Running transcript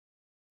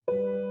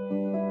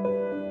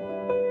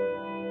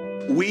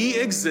We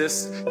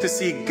exist to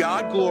see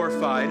God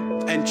glorified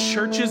and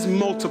churches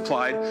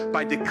multiplied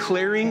by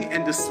declaring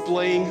and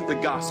displaying the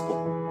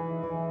gospel.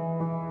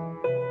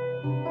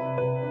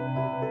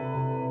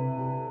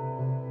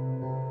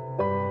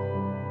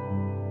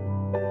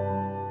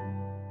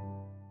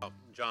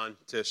 John,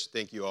 Tish,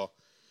 thank you all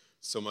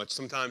so much.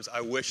 Sometimes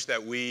I wish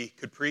that we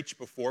could preach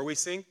before we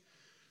sing,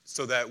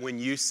 so that when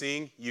you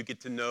sing, you get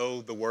to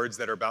know the words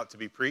that are about to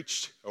be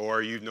preached,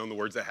 or you've known the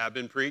words that have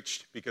been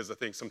preached, because I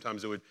think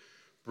sometimes it would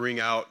bring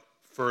out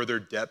further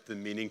depth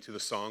and meaning to the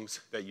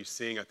songs that you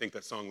sing. I think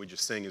that song we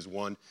just sang is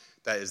one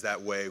that is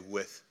that way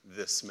with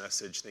this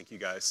message. Thank you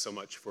guys so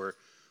much for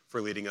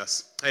leading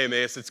us. Hey,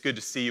 Emmaus, it's good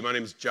to see you. My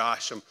name is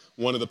Josh. I'm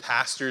one of the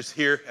pastors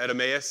here at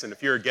Emmaus, and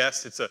if you're a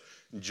guest, it's a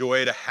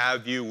joy to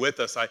have you with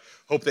us. I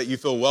hope that you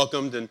feel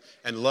welcomed and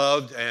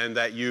loved, and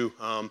that you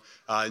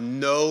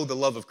know the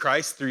love of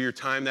Christ through your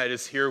time that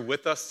is here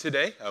with us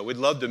today. We'd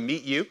love to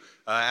meet you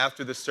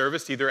after the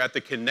service, either at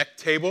the Connect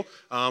table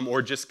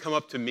or just come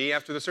up to me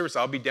after the service.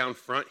 I'll be down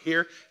front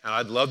here, and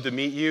I'd love to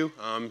meet you,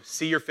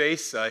 see your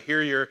face,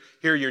 hear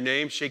your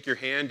name, shake your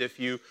hand if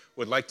you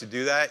would like to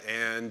do that.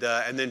 And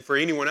then for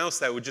anyone else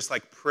that would just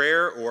like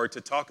prayer or to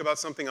talk about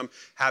something, I'm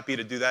happy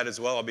to do that as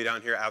well. I'll be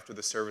down here after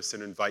the service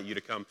and invite you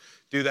to come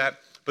do that.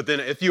 But then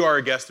if you are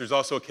a guest, there's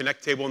also a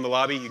Connect table in the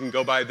lobby. You can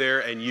go by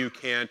there and you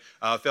can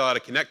fill out a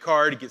Connect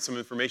card, get some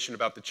information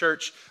about the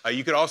church.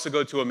 You could also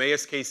go to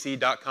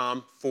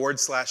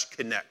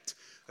EmmausKC.com/connect.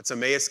 That's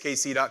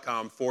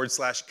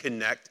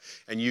EmmausKC.com/connect.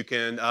 And you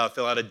can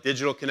fill out a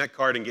digital Connect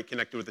card and get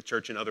connected with the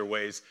church in other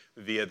ways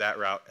via that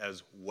route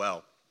as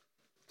well.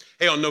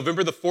 Hey, on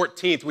November the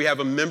 14th, we have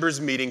a members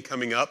meeting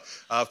coming up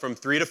from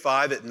 3 to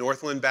 5 at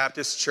Northland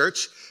Baptist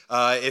Church.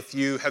 If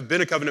you have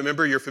been a covenant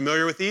member, you're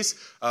familiar with these.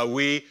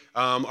 We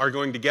are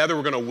going together.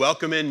 We're going to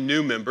welcome in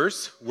new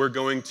members. We're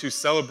going to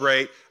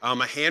celebrate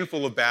a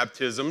handful of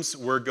baptisms.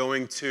 We're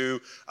going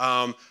to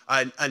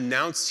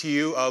announce to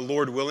you,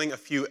 Lord willing, a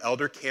few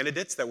elder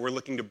candidates that we're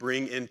looking to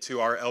bring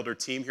into our elder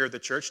team here at the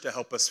church to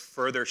help us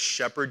further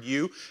shepherd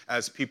you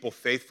as people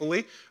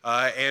faithfully.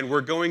 And we're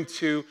going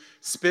to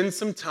spend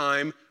some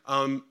time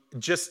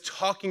just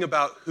talking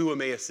about who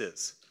Emmaus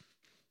is.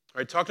 All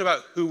right, talking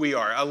about who we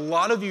are. A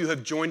lot of you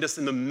have joined us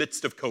in the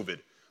midst of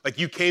COVID. Like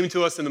you came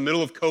to us in the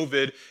middle of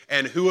COVID,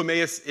 and who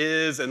Emmaus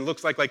is and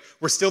looks like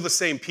we're still the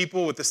same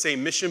people with the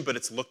same mission, but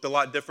it's looked a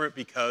lot different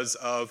because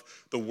of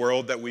the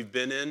world that we've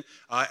been in.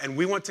 And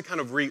we want to kind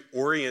of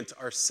reorient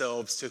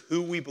ourselves to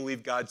who we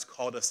believe God's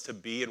called us to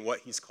be and what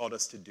he's called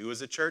us to do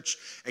as a church,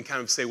 and kind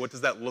of say, what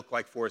does that look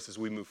like for us as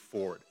we move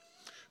forward?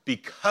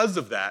 Because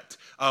of that,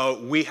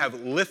 we have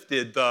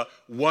lifted the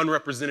one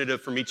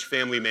representative from each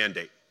family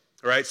mandate.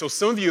 All right, so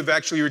some of you have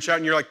actually reached out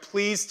and you're like,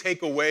 please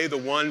take away the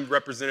one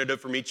representative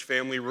from each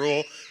family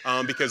rule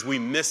because we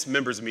miss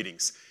members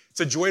meetings. It's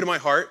a joy to my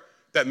heart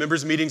that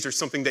members meetings are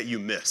something that you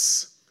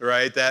miss,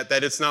 right? That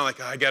it's not like,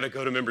 I got to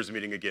go to members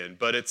meeting again,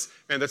 but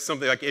that's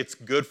something like it's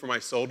good for my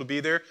soul to be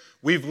there.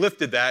 We've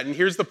lifted that, and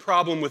here's the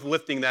problem with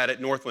lifting that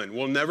at Northland.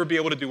 We'll never be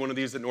able to do one of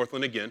these at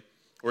Northland again.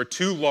 We're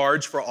too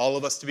large for all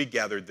of us to be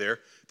gathered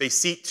there. They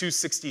seat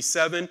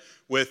 267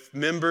 with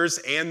members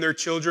and their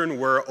children.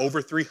 We're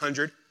over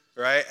 300,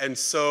 right? And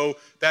so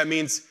that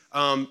means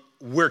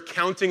we're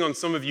counting on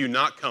some of you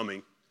not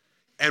coming,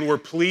 and we're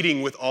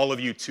pleading with all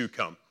of you to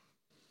come.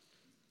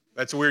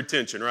 That's a weird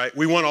tension, right?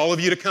 We want all of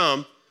you to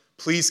come.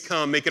 Please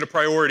come, make it a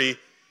priority.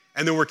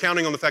 And then we're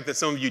counting on the fact that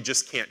some of you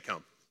just can't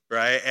come,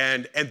 right?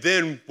 And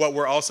then what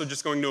we're also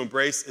just going to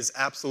embrace is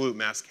absolute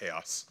mass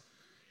chaos,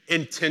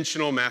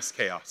 intentional mass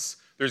chaos.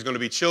 There's going to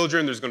be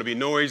children, there's going to be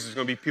noise, there's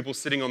going to be people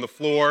sitting on the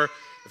floor.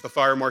 If the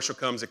fire marshal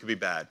comes, it could be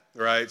bad,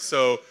 right?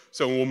 So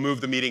we'll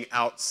move the meeting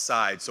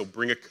outside, so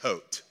bring a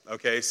coat,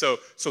 okay? So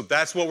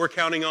that's what we're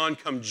counting on.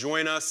 Come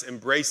join us,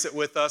 embrace it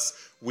with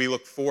us. We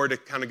look forward to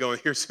kind of going,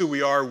 here's who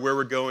we are, where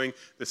we're going.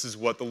 This is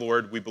what the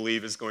Lord, we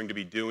believe, is going to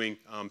be doing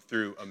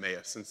through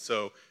Emmaus. And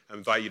so I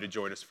invite you to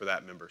join us for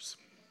that, members.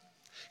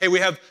 Hey, we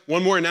have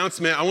one more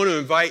announcement. I want to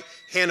invite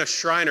Hannah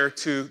Schreiner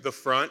to the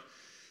front.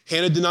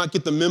 Hannah did not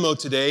get the memo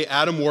today.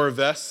 Adam wore a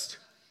vest.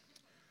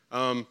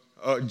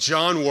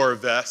 John wore a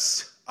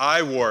vest.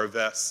 I wore a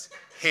vest.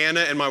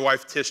 Hannah and my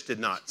wife Tish did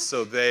not,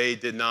 so they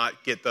did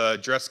not get the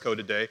dress code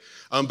today.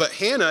 But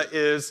Hannah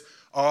is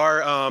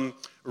our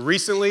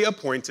recently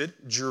appointed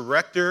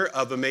director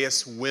of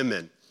Emmaus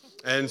Women.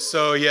 And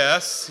so,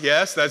 yes,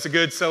 that's a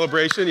good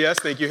celebration. Yes,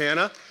 thank you,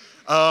 Hannah.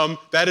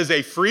 That is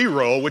a free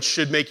role, which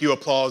should make you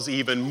applause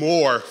even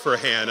more for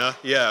Hannah.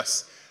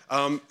 Yes.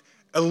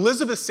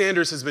 Elizabeth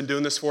Sanders has been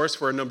doing this for us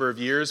for a number of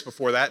years.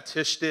 Before that,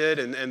 Tish did,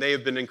 and they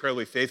have been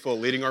incredibly faithful at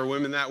leading our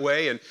women that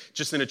way. And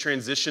just in a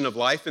transition of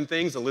life and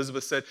things,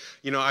 Elizabeth said,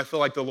 I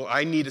feel like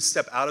I need to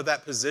step out of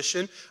that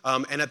position.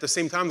 And at the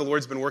same time, the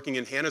Lord's been working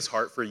in Hannah's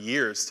heart for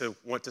years to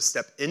want to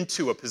step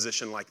into a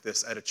position like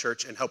this at a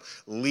church and help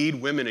lead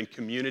women in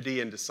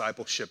community and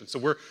discipleship. And so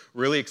we're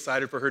really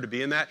excited for her to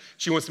be in that.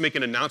 She wants to make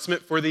an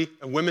announcement for the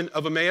women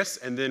of Emmaus,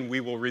 and then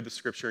we will read the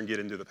scripture and get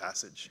into the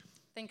passage.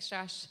 Thanks,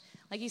 Josh.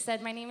 Like you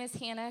said, my name is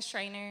Hannah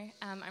Schreiner.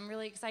 I'm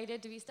really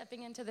excited to be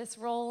stepping into this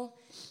role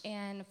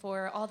and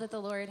for all that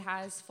the Lord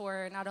has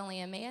for not only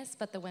Emmaus,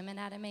 but the women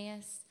at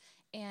Emmaus.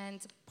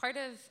 And part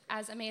of,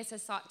 as Emmaus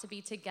has sought to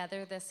be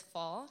together this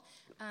fall,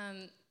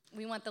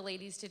 we want the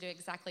ladies to do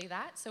exactly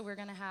that. So we're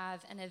going to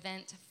have an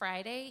event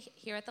Friday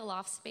here at the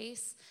Loft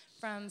Space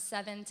from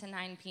 7 to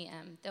 9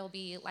 p.m. There'll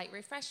be light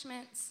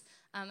refreshments,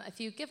 a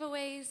few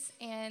giveaways,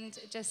 and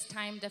just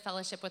time to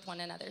fellowship with one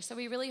another. So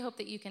we really hope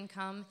that you can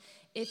come.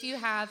 If you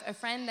have a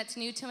friend that's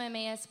new to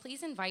Emmaus,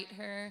 please invite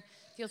her.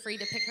 Feel free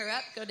to pick her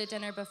up, go to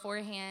dinner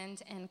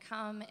beforehand, and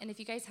come. And if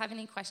you guys have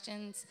any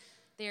questions,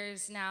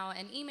 there's now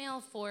an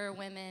email for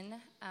women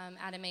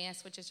at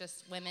Emmaus, which is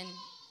just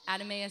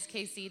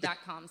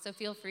women@emmauskc.com. So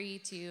feel free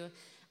to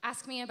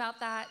ask me about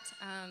that.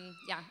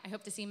 I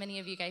hope to see many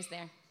of you guys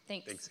there.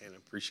 Thanks. Thanks, Hannah.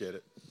 Appreciate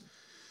it.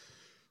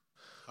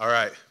 All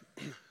right.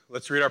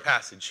 Let's read our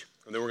passage,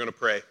 and then we're going to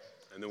pray,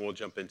 and then we'll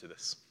jump into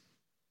this.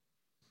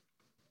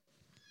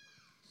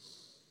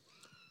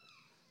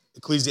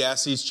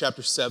 Ecclesiastes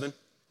chapter 7,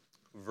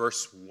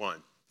 verse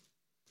 1.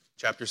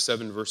 Chapter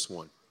 7, verse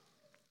 1.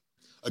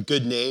 A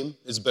good name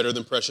is better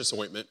than precious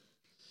ointment,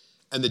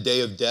 and the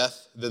day of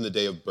death than the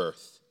day of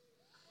birth.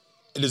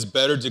 It is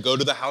better to go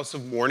to the house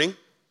of mourning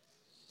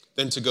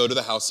than to go to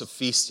the house of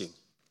feasting.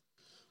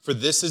 For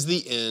this is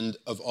the end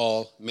of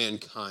all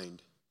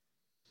mankind,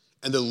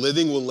 and the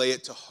living will lay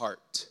it to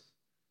heart.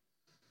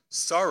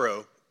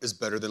 Sorrow is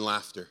better than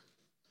laughter,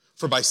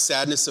 for by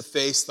sadness of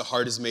face the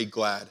heart is made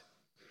glad.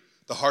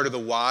 The heart of the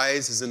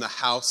wise is in the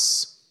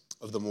house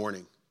of the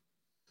mourning,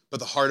 but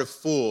the heart of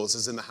fools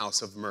is in the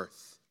house of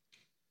mirth.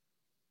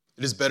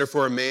 It is better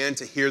for a man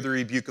to hear the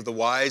rebuke of the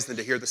wise than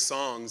to hear the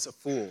songs of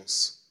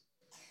fools.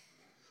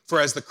 For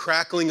as the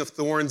crackling of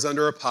thorns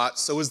under a pot,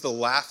 so is the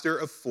laughter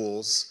of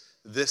fools.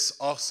 This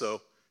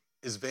also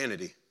is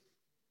vanity.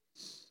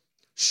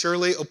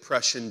 Surely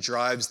oppression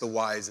drives the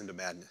wise into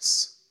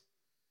madness,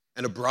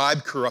 and a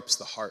bribe corrupts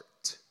the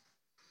heart.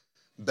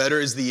 Better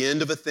is the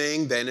end of a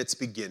thing than its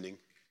beginning,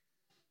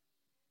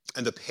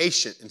 and the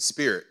patient in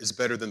spirit is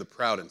better than the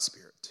proud in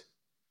spirit.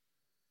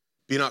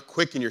 Be not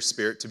quick in your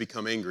spirit to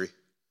become angry,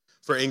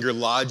 for anger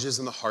lodges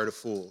in the heart of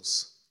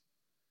fools.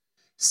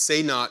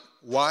 Say not,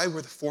 why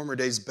were the former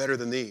days better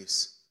than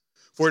these?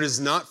 For it is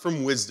not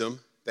from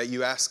wisdom that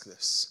you ask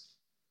this.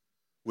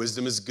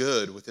 Wisdom is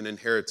good with an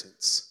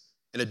inheritance,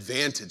 an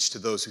advantage to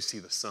those who see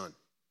the sun.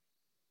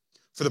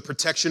 For the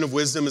protection of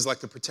wisdom is like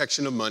the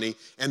protection of money,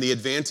 and the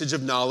advantage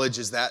of knowledge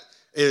is that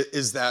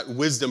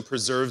wisdom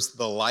preserves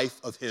the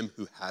life of him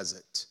who has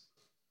it.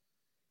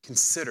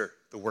 Consider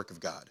the work of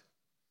God.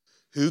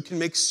 Who can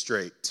make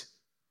straight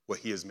what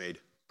he has made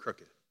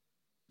crooked?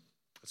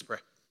 Let's pray.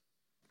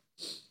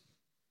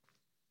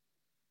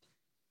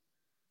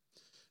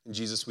 And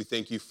Jesus, we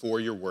thank you for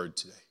your word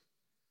today.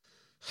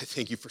 I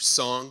thank you for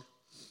song.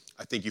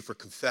 I thank you for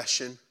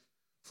confession,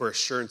 for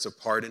assurance of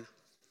pardon.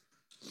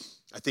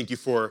 I thank you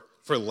for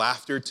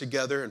laughter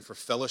together and for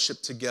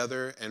fellowship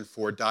together and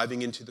for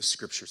diving into the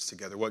scriptures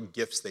together, what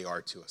gifts they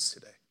are to us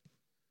today.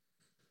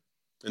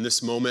 In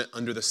this moment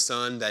under the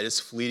sun that is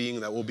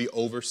fleeting, that will be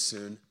over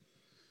soon,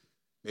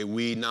 may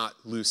we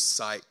not lose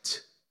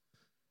sight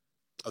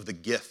of the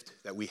gift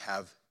that we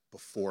have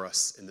before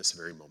us in this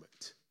very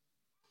moment.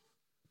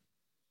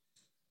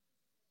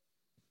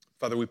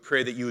 Father, we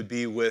pray that you would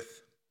be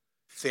with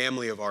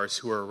family of ours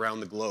who are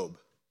around the globe.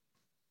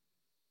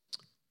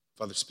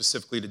 Father,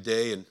 specifically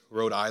today in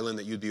Rhode Island,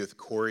 that you'd be with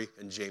Corey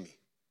and Jamie.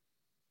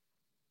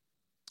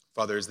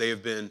 Father, as they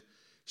have been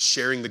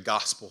sharing the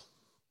gospel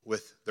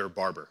with their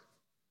barber.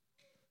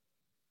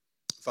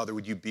 Father,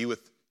 would you be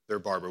with their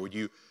barber? Would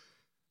you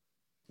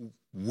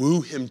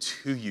woo him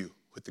to you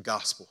with the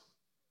gospel?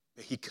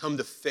 May he come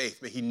to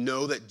faith. May he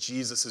know that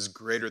Jesus is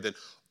greater than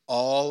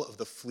all of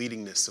the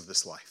fleetingness of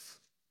this life.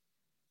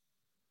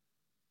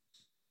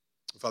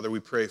 Father, we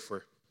pray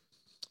for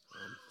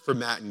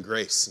Matt and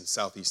Grace in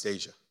Southeast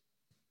Asia.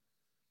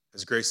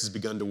 As Grace has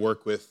begun to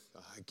work with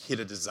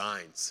Akita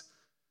Designs,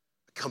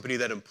 a company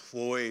that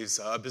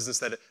employs, a business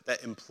that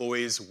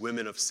employs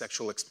women of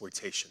sexual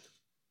exploitation.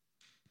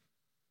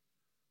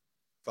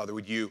 Father,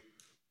 would you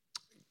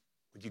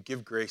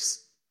give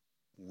Grace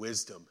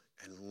wisdom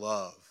and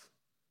love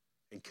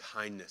and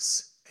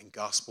kindness and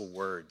gospel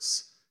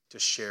words to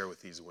share with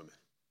these women?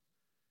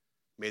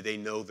 May they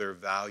know their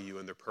value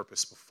and their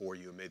purpose before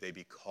you, and may they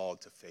be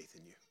called to faith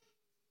in you.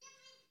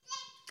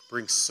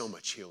 Bring so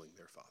much healing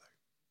there, Father.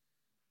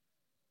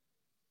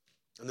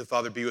 And then,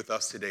 Father, be with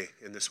us today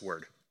in this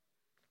word.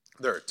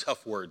 There are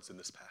tough words in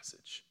this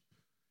passage.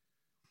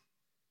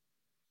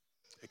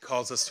 It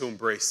calls us to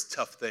embrace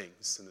tough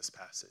things in this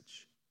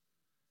passage.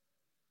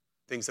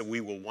 Things that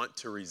we will want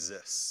to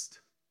resist.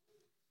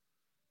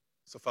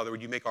 So, Father,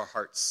 would you make our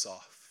hearts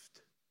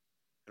soft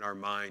and our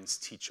minds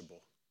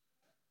teachable?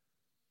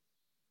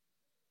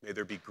 May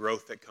there be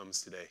growth that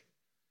comes today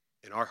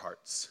in our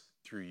hearts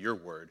through your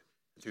word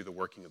and through the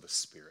working of the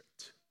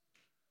Spirit.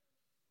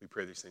 We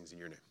pray these things in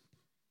your name.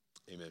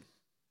 Amen.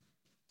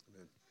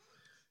 Amen.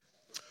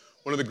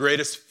 One of the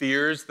greatest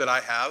fears that I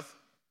have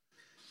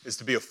is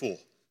to be a fool.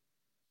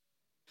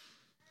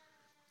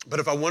 But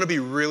if I want to be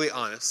really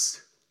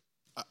honest,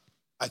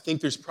 I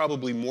think there's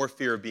probably more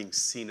fear of being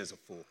seen as a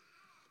fool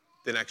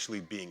than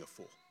actually being a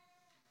fool.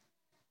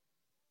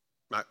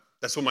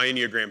 That's what my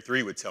Enneagram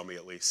 3 would tell me,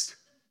 at least,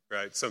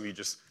 right? Some of you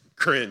just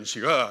cringe.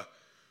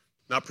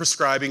 Not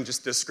prescribing,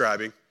 just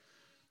describing,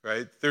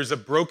 right? There's a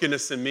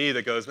brokenness in me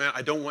that goes, man,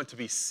 I don't want to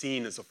be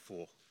seen as a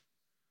fool.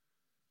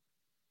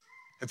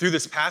 And through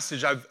this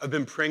passage, I've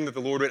been praying that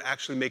the Lord would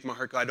actually make my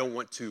heart go, I don't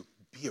want to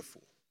be a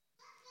fool.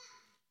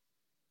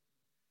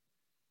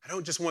 I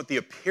don't just want the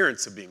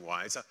appearance of being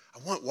wise. I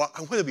want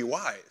to be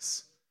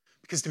wise.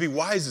 Because to be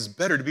wise is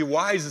better. To be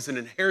wise is an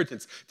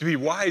inheritance. To be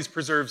wise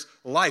preserves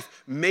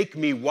life. Make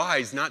me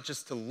wise, not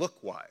just to look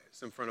wise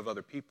in front of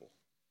other people.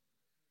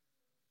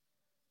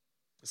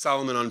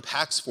 Solomon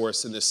unpacks for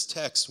us in this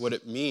text what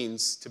it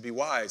means to be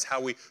wise,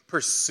 how we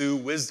pursue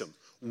wisdom,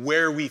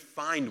 where we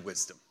find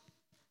wisdom.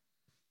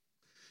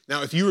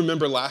 Now, if you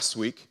remember last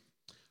week,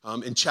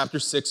 in chapter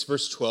 6,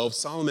 verse 12,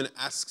 Solomon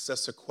asks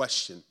us a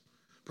question.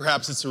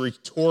 Perhaps it's a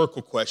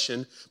rhetorical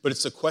question, but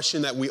it's a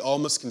question that we all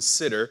must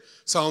consider.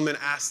 Solomon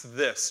asked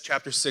this,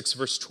 chapter 6,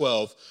 verse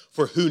 12,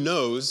 for who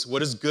knows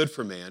what is good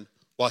for man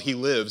while he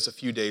lives a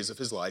few days of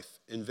his life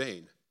in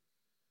vain,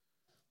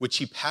 which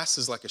he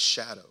passes like a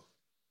shadow.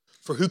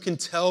 For who can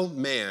tell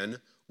man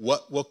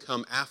what will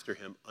come after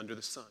him under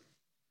the sun?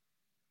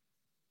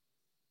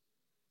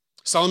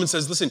 Solomon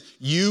says, listen,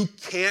 you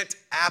can't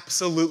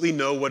absolutely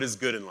know what is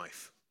good in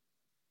life.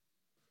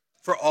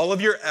 For all of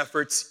your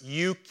efforts,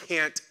 you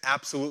can't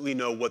absolutely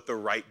know what the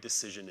right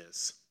decision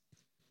is.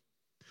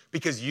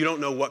 Because you don't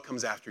know what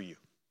comes after you.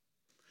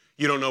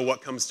 You don't know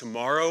what comes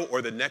tomorrow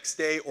or the next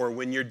day or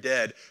when you're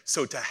dead.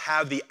 So to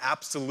have the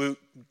absolute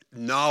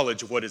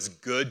knowledge of what is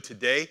good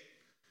today,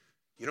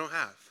 you don't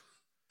have.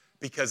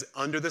 Because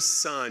under the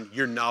sun,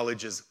 your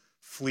knowledge is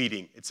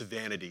fleeting. It's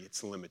vanity.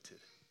 It's limited.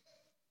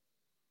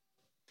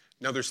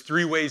 Now, there's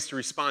 3 ways to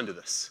respond to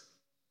this.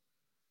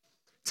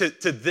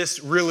 To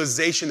this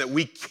realization that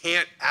we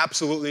can't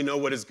absolutely know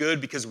what is good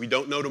because we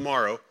don't know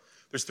tomorrow,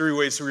 there's 3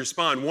 ways to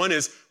respond. One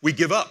is we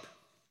give up.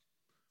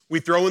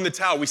 We throw in the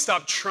towel. We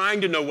stop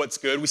trying to know what's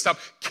good. We stop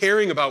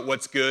caring about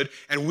what's good,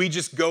 and we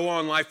just go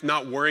on life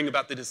not worrying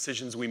about the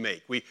decisions we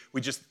make. We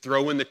just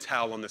throw in the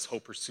towel on this whole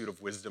pursuit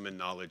of wisdom and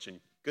knowledge and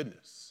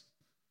goodness.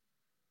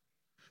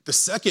 The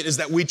second is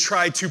that we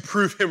try to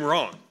prove him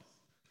wrong.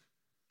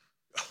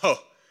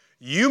 Oh,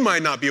 you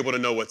might not be able to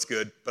know what's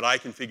good, but I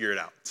can figure it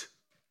out.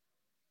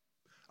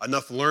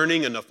 Enough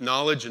learning, enough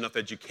knowledge, enough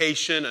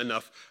education,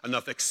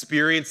 enough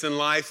experience in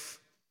life.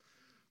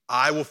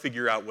 I will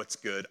figure out what's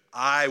good.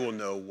 I will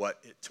know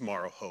what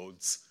tomorrow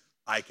holds.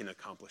 I can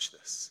accomplish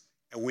this.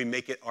 And we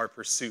make it our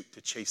pursuit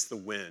to chase the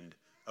wind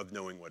of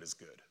knowing what is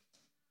good.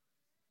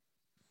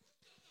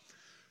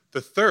 The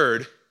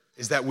third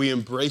is that we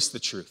embrace the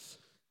truth,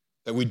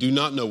 that we do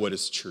not know what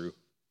is true,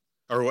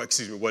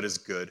 what is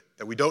good,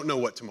 that we don't know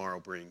what tomorrow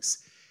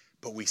brings,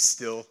 but we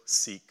still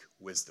seek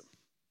wisdom.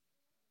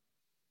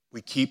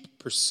 We keep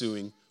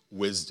pursuing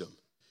wisdom.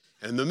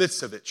 And in the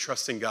midst of it,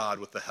 trusting God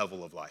with the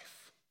hevel of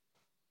life.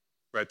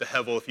 Right? The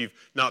hevel, if you've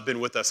not been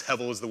with us,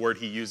 hevel is the word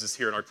he uses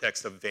here in our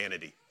text of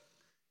vanity.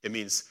 It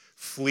means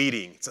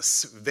fleeting.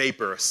 It's a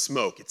vapor, a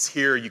smoke. It's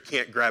here, you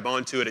can't grab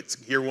onto it. It's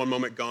here one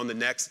moment, gone the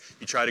next.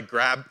 You try to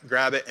grab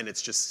it, and it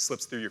just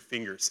slips through your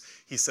fingers.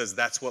 He says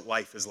that's what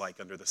life is like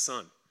under the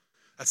sun.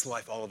 That's the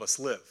life all of us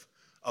live.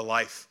 A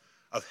life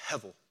of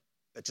hevel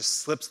that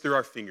just slips through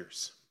our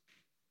fingers.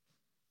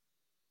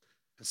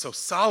 And so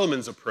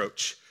Solomon's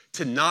approach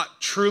to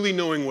not truly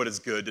knowing what is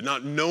good, to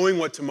not knowing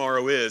what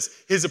tomorrow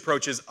is, his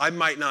approach is, I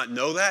might not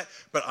know that,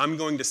 but I'm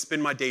going to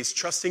spend my days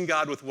trusting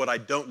God with what I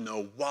don't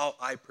know while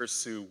I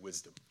pursue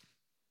wisdom.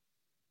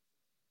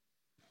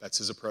 That's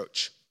his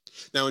approach.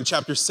 Now in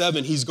chapter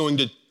 7, he's going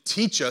to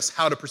teach us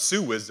how to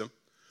pursue wisdom,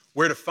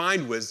 where to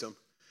find wisdom,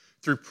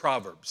 through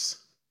Proverbs.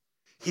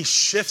 He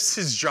shifts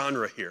his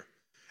genre here.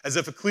 As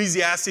if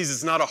Ecclesiastes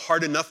is not a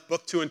hard enough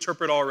book to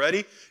interpret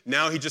already,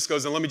 now he just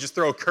goes, and let me just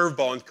throw a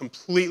curveball and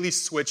completely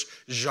switch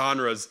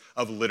genres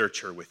of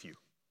literature with you.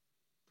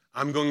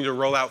 I'm going to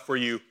roll out for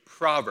you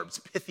Proverbs,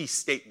 pithy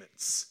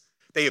statements.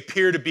 They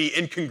appear to be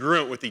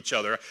incongruent with each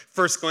other. At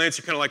first glance,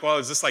 you're kind of like, well,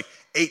 is this like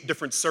 8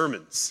 different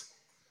sermons?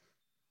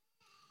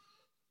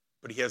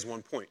 But he has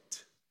one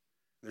point.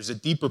 There's a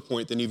deeper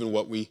point than even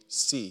what we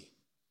see.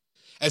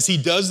 As he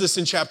does this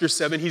in chapter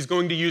 7, he's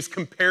going to use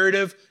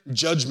comparative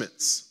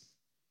judgments.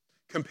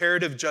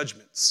 Comparative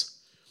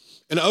judgments.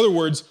 In other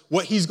words,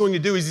 what he's going to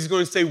do is he's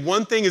going to say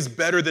one thing is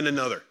better than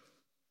another.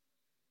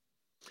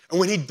 And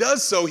when he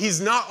does so,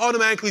 he's not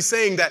automatically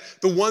saying that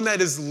the one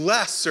that is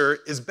lesser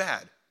is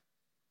bad.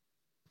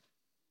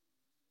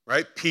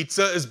 Right?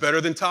 Pizza is better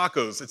than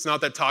tacos. It's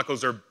not that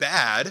tacos are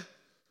bad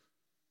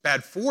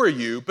for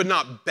you, but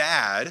not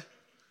bad,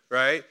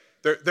 right?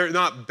 They're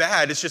not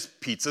bad, it's just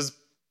pizza's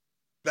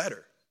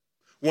better.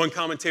 One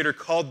commentator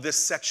called this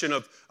section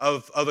of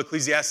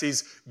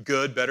Ecclesiastes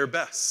good, better,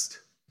 best.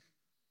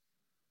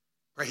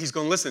 Right? He's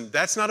going, listen,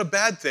 that's not a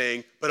bad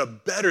thing, but a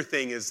better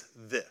thing is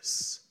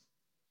this.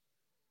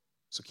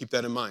 So keep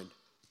that in mind.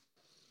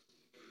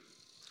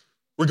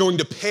 We're going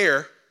to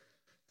pair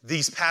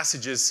these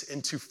passages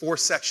into 4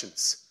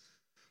 sections.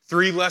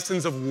 3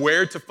 lessons of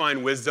where to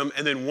find wisdom,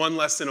 and then 1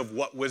 lesson of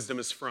what wisdom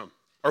is from,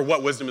 or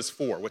what wisdom is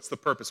for. What's the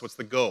purpose? What's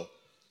the goal?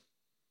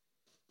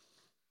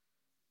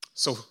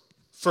 So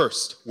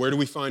first, where do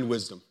we find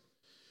wisdom?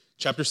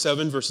 Chapter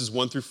 7, verses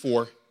 1 through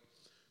 4.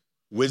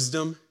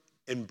 Wisdom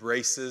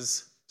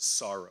embraces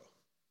sorrow.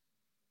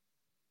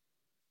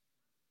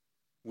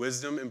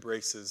 Wisdom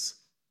embraces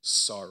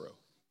sorrow.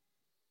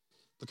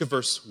 Look at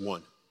verse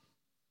 1.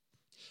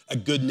 A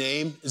good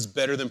name is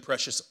better than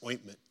precious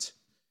ointment,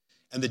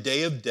 and the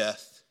day of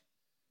death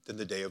than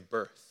the day of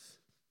birth.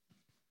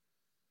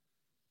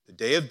 The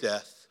day of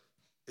death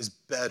is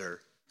better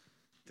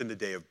than the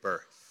day of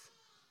birth.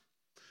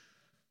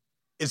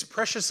 Is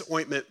precious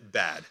ointment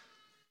bad?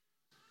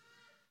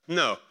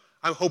 No.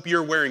 I hope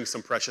you're wearing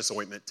some precious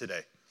ointment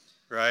today,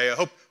 right?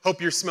 I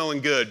hope you're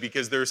smelling good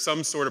because there's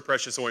some sort of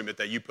precious ointment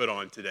that you put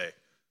on today.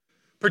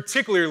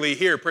 Particularly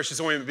here, precious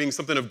ointment being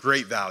something of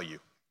great value.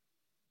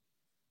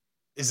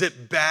 Is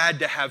it bad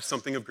to have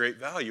something of great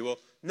value? Well,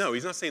 no,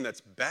 he's not saying that's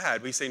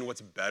bad, but he's saying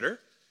what's better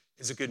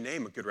is a good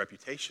name, a good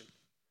reputation.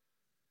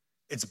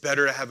 It's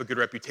better to have a good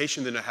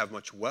reputation than to have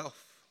much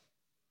wealth.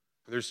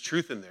 There's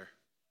truth in there,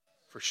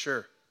 for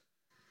sure.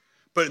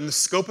 But in the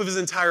scope of his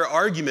entire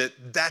argument,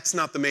 that's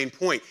not the main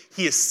point.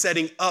 He is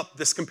setting up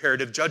this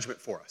comparative judgment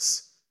for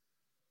us.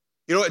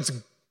 You know,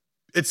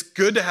 it's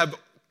good to have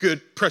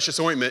good, precious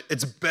ointment.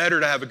 It's better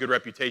to have a good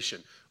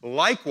reputation.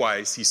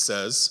 Likewise, he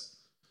says,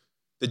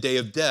 the day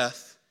of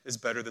death is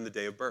better than the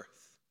day of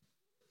birth.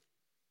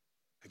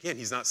 Again,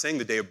 he's not saying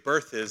the day of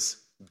birth is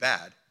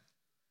bad.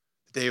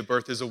 The day of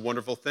birth is a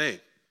wonderful thing.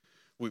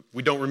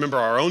 We don't remember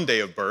our own day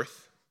of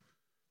birth,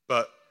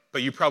 but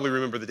you probably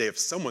remember the day of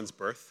someone's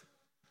birth.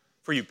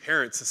 For you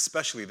parents,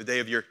 especially the day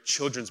of your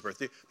children's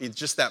birth. I mean,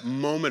 just that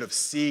moment of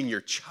seeing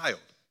your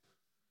child.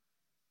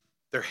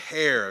 Their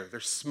hair, their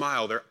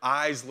smile, their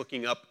eyes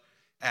looking up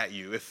at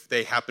you if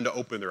they happen to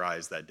open their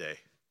eyes that day.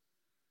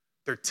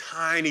 Their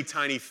tiny,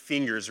 tiny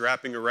fingers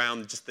wrapping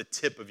around just the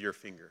tip of your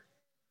finger.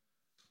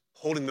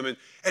 Holding them in.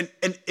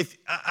 And if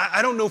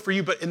I don't know for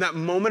you, but in that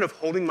moment of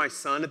holding my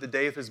son at the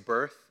day of his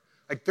birth,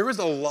 like there was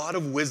a lot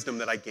of wisdom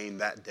that I gained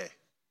that day.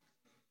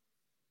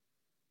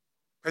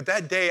 Right,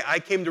 that day, I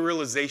came to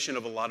realization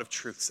of a lot of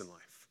truths in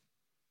life.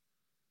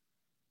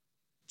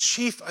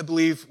 Chief, I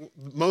believe,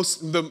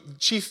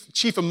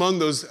 chief among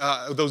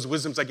those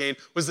wisdoms I gained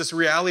was this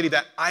reality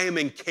that I am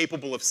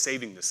incapable of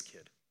saving this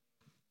kid.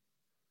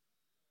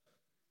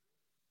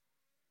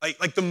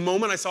 Like the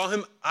moment I saw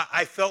him,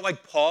 I felt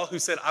like Paul, who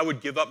said, I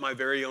would give up my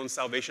very own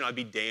salvation. I'd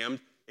be damned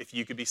if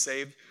you could be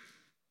saved.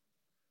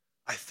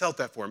 I felt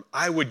that for him.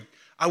 I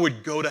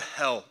would go to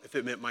hell if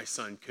it meant my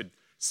son could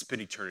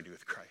spend eternity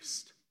with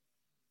Christ.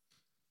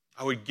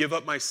 I would give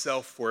up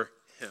myself for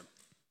him,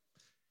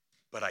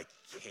 but I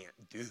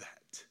can't do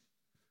that.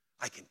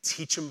 I can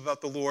teach him about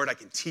the Lord. I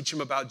can teach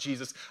him about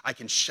Jesus. I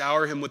can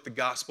shower him with the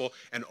gospel,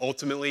 and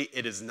ultimately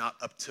it is not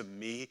up to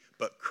me,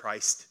 but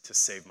Christ to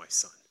save my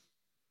son.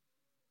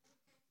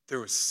 There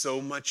was so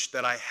much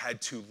that I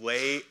had to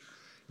lay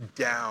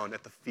down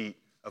at the feet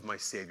of my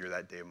Savior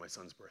that day of my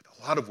son's birth.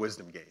 A lot of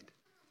wisdom gained.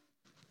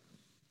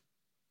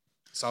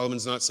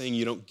 Solomon's not saying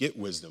you don't get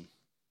wisdom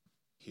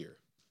here,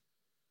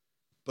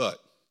 but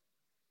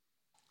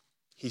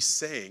he's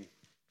saying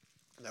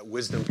that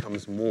wisdom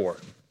comes more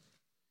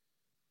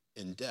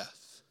in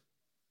death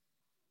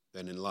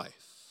than in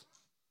life.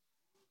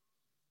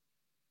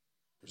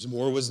 There's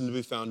more wisdom to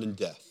be found in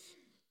death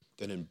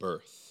than in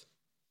birth.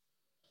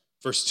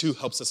 Verse 2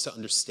 helps us to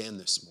understand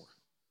this more.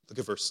 Look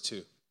at verse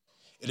 2.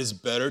 It is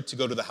better to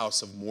go to the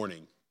house of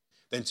mourning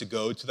than to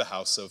go to the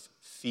house of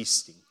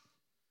feasting.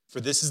 For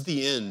this is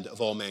the end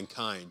of all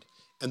mankind,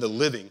 and the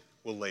living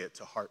will lay it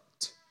to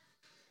heart.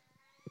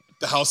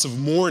 The house of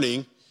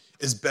mourning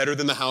is better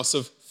than the house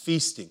of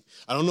feasting.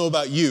 I don't know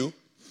about you.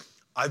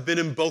 I've been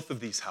in both of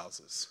these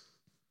houses.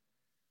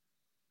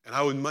 And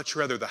I would much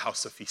rather the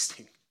house of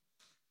feasting.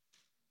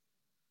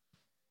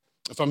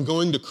 If I'm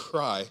going to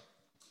cry,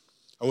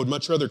 I would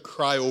much rather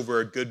cry over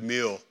a good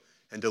meal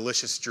and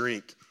delicious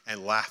drink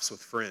and laughs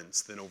with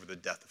friends than over the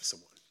death of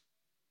someone.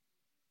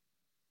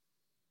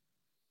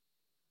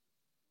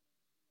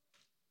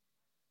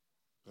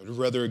 I'd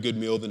rather a good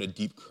meal than a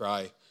deep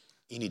cry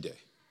any day.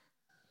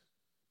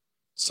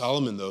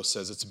 Solomon, though,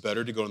 says it's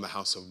better to go in the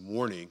house of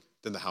mourning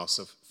than the house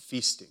of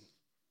feasting.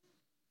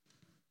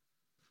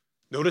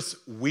 Notice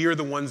we are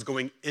the ones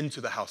going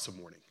into the house of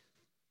mourning.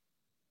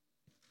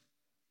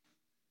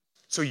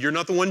 So you're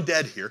not the one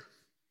dead here.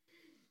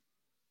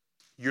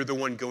 You're the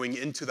one going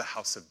into the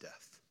house of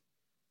death.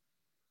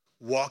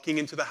 Walking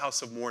into the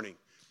house of mourning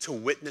to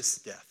witness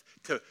death,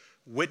 to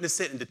witness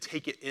it and to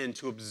take it in,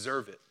 to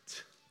observe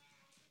it.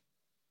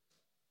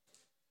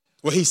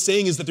 What he's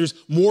saying is that there's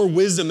more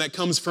wisdom that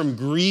comes from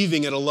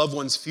grieving at a loved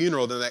one's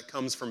funeral than that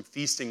comes from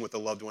feasting with a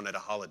loved one at a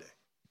holiday.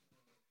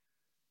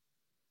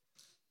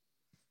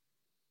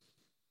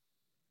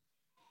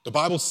 The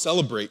Bible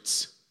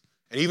celebrates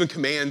and even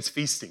commands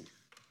feasting.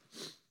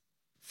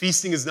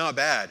 Feasting is not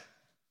bad.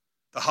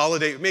 The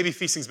holiday, maybe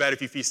feasting's bad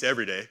if you feast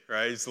every day,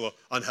 right? It's a little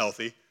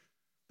unhealthy.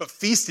 But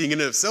feasting in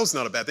and of itself is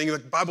not a bad thing. The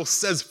Bible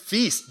says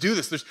feast, do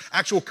this. There's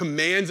actual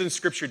commands in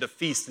Scripture to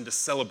feast and to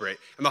celebrate.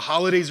 And the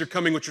holidays are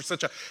coming, which are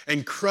such an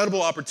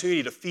incredible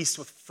opportunity to feast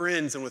with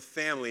friends and with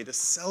family, to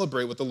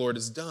celebrate what the Lord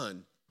has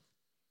done.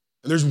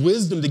 And there's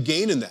wisdom to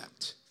gain in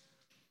that.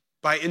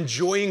 By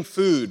enjoying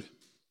food,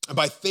 and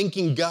by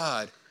thanking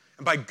God,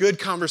 and by good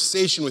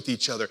conversation with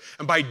each other,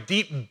 and by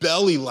deep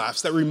belly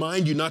laughs that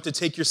remind you not to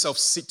take yourself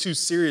too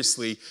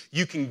seriously,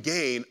 you can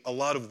gain a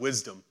lot of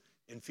wisdom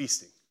in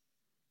feasting.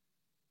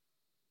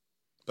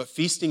 But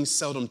feasting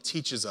seldom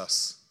teaches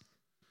us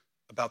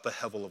about the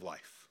hevel of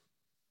life.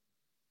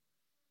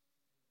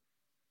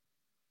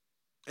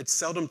 It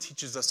seldom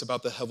teaches us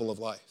about the hevel of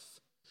life.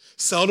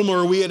 Seldom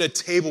are we at a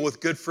table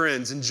with good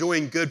friends,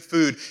 enjoying good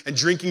food and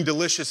drinking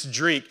delicious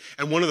drink,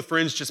 and one of the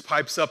friends just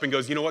pipes up and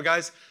goes, you know what,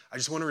 guys? I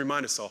just want to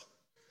remind us all,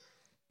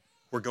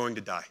 we're going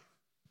to die.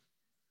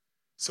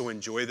 So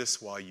enjoy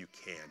this while you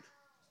can.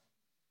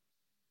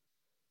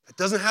 It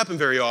doesn't happen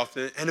very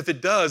often, and if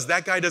it does,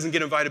 that guy doesn't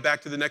get invited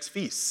back to the next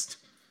feast.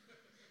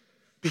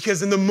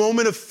 Because in the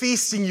moment of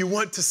feasting, you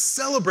want to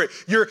celebrate.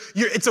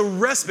 It's a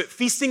respite.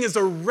 Feasting is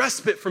a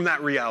respite from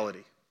that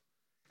reality.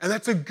 And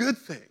that's a good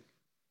thing.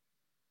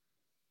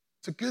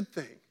 It's a good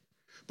thing.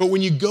 But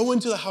when you go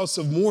into the house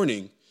of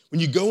mourning, when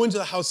you go into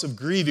the house of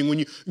grieving, when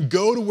you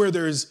go to where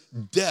there is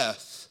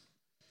death,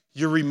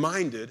 you're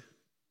reminded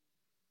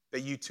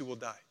that you too will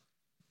die.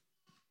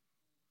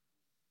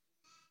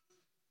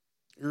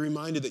 You're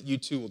reminded that you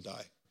too will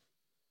die.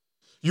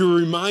 You're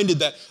reminded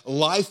that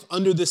life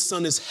under the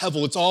sun is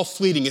hevel. It's all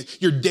fleeting.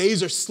 Your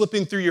days are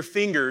slipping through your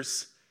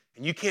fingers,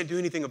 and you can't do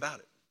anything about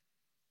it.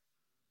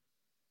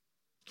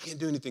 You can't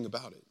do anything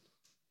about it.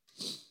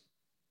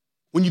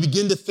 When you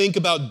begin to think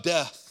about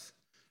death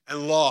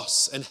and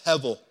loss and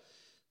hevel,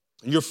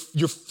 and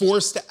you're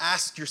forced to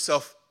ask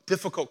yourself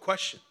difficult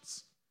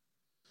questions.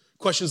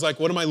 Questions like,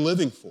 what am I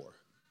living for?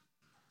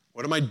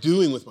 What am I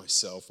doing with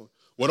myself?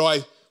 What do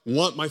I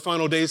want my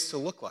final days to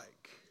look like?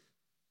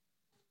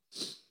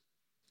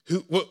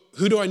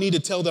 Who do I need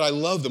to tell that I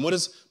love them? What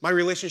is my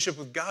relationship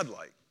with God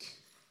like?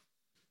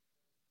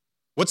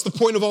 What's the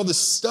point of all this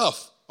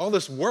stuff, all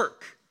this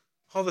work,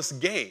 all this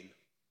gain?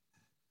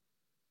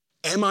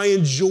 Am I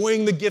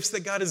enjoying the gifts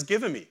that God has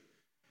given me?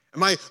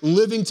 Am I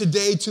living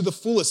today to the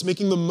fullest,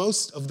 making the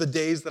most of the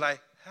days that I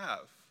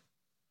have?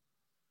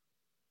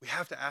 We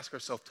have to ask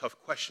ourselves tough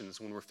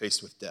questions when we're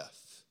faced with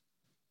death.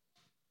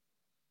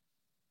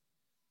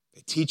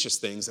 They teach us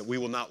things that we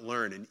will not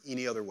learn in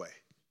any other way.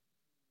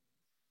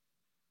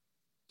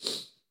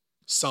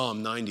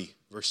 Psalm 90,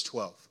 verse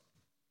 12,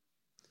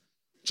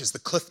 which is the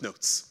cliff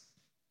notes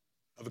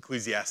of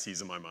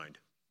Ecclesiastes in my mind.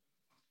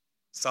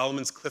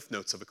 Solomon's cliff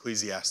notes of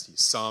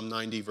Ecclesiastes, Psalm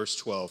 90, verse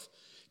 12.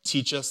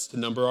 Teach us to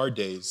number our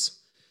days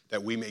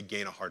that we may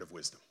gain a heart of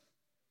wisdom.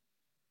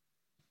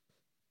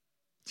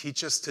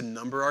 Teach us to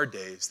number our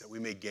days that we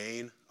may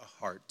gain a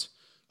heart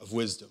of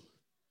wisdom.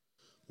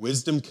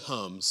 Wisdom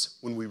comes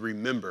when we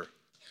remember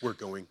we're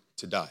going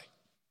to die.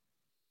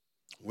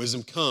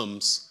 Wisdom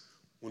comes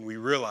when we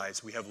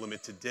realize we have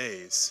limited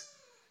days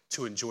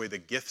to enjoy the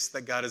gifts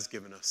that God has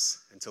given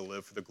us and to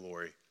live for the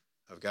glory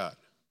of God.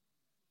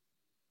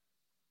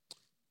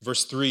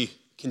 Verse 3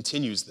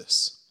 continues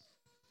this.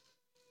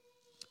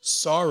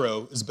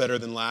 Sorrow is better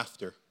than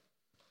laughter,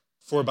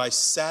 for by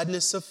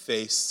sadness of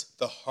face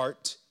the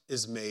heart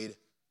is made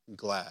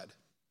glad.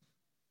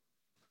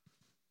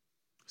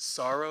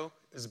 Sorrow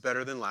is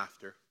better than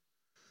laughter,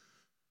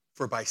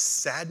 for by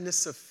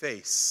sadness of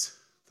face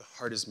the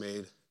heart is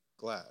made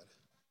glad.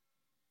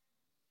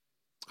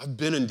 I've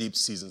been in deep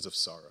seasons of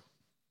sorrow,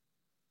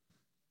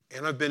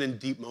 and I've been in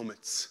deep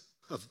moments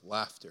of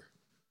laughter.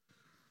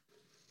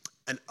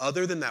 And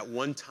other than that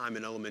one time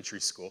in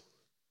elementary school,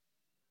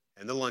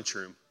 in the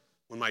lunchroom,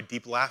 when my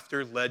deep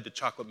laughter led to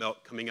chocolate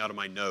milk coming out of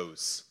my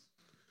nose,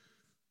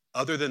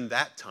 other than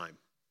that time,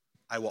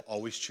 I will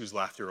always choose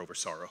laughter over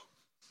sorrow.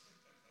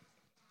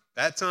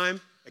 That time,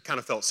 it kind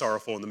of felt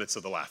sorrowful in the midst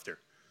of the laughter.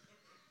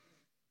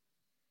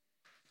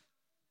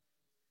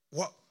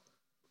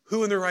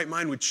 Who in their right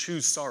mind would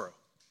choose sorrow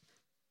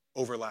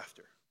over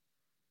laughter?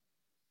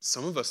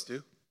 Some of us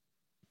do.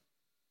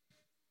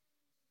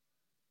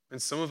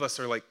 And some of us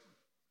are like,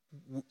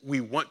 we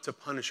want to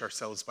punish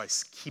ourselves by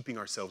keeping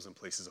ourselves in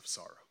places of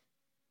sorrow.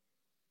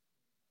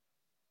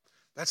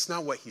 That's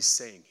not what he's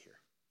saying here.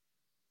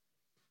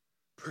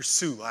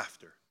 Pursue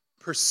laughter.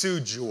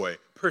 Pursue joy.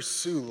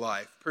 Pursue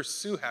life.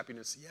 Pursue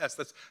happiness. Yes,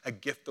 that's a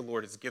gift the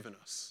Lord has given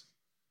us.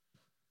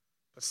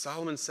 But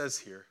Solomon says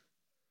here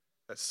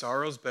that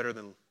sorrow is better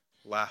than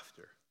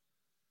laughter.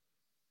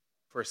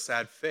 For a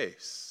sad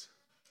face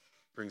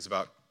brings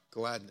about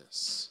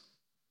gladness.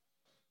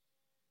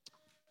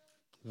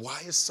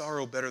 Why is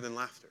sorrow better than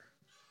laughter?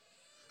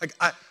 Like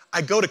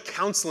I go to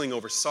counseling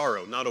over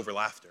sorrow, not over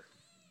laughter.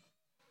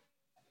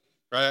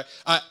 Right?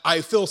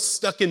 I feel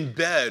stuck in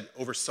bed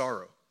over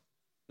sorrow,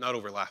 not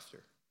over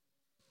laughter.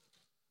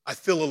 I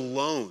feel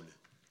alone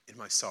in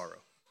my sorrow,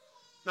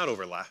 not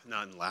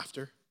in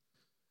laughter.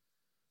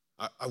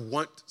 I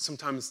want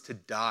sometimes to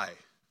die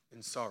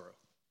in sorrow,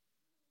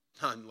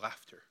 not in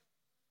laughter.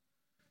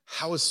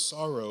 How is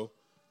sorrow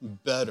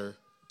better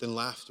than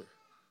laughter?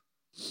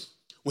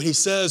 When he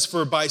says,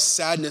 for by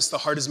sadness the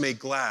heart is made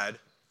glad,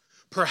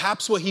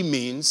 perhaps what he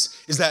means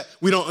is that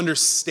we don't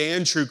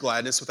understand true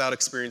gladness without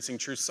experiencing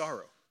true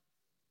sorrow.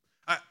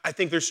 I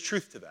think there's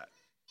truth to that.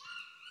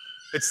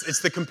 It's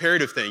the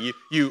comparative thing.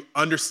 You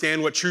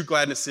understand what true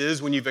gladness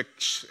is when you've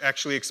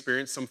actually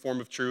experienced some form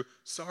of true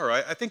sorrow.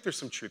 I think there's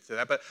some truth to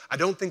that, but I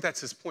don't think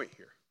that's his point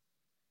here.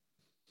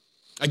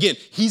 Again,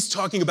 he's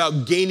talking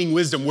about gaining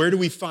wisdom. Where do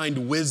we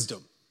find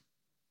wisdom?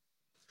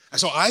 And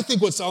so I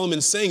think what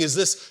Solomon's saying is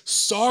this: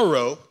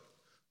 sorrow,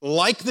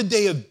 like the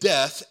day of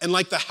death and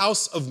like the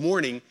house of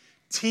mourning,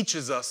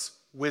 teaches us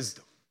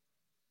wisdom.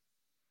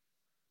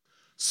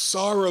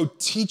 Sorrow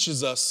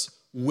teaches us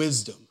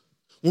wisdom.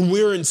 When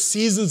we're in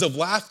seasons of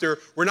laughter,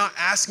 we're not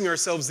asking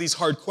ourselves these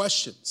hard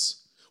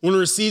questions. When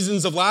we're in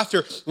seasons of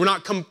laughter, we're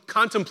not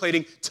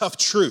contemplating tough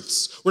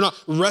truths. We're not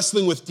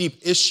wrestling with deep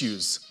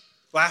issues.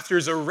 Laughter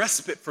is a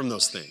respite from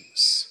those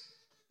things.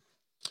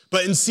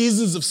 But in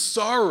seasons of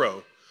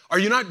sorrow, are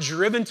you not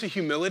driven to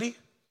humility?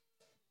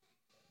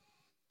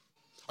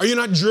 Are you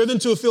not driven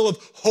to a feel of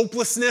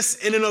hopelessness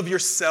in and of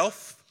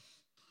yourself?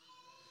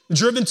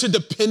 Driven to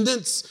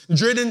dependence?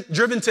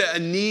 Driven to a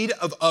need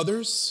of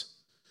others?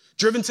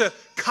 Driven to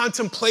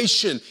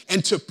contemplation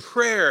and to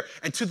prayer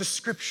and to the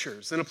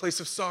scriptures in a place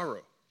of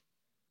sorrow?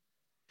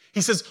 He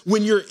says,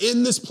 when you're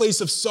in this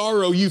place of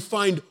sorrow, you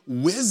find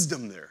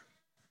wisdom there.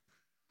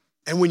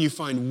 And when you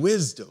find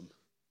wisdom,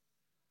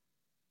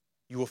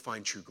 you will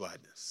find true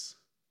gladness.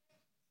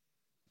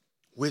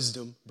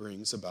 Wisdom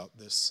brings about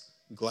this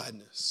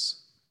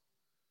gladness.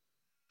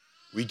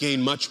 We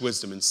gain much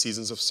wisdom in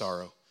seasons of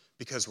sorrow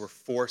because we're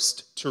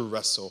forced to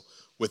wrestle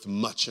with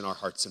much in our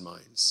hearts and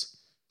minds.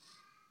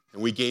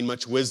 And we gain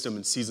much wisdom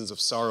in seasons of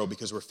sorrow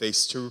because we're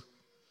forced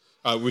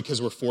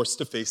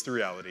to face the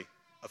reality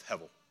of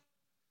Hevel.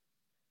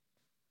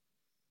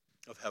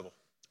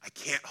 I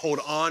can't hold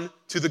on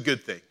to the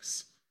good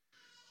things.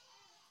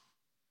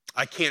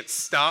 I can't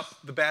stop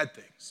the bad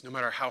things, no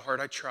matter how hard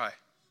I try.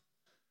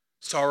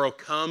 Sorrow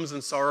comes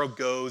and sorrow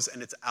goes,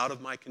 and it's out of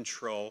my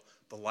control.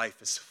 The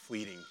life is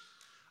fleeting.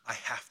 I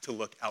have to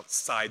look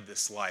outside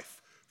this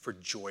life for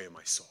joy in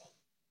my soul.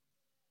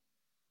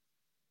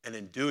 And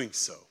in doing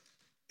so,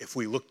 if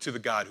we look to the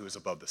God who is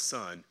above the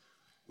sun,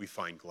 we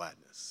find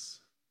gladness.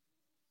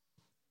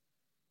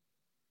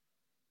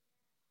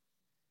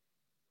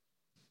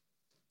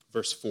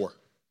 Verse 4.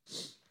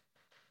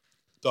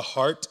 The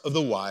heart of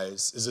the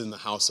wise is in the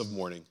house of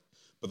mourning,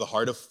 but the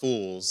heart of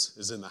fools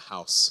is in the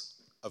house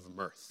of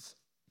mirth.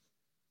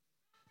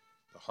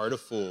 The heart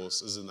of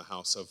fools is in the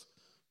house of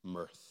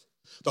mirth.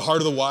 The heart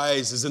of the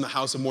wise is in the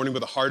house of mourning, but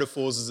the heart of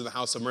fools is in the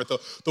house of mirth.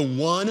 The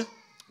one,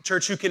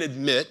 church, who can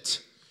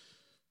admit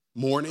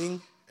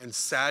mourning and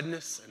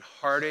sadness and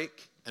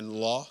heartache and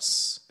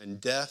loss and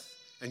death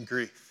and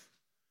grief.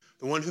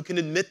 The one who can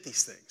admit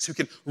these things, who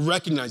can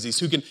recognize these,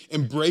 who can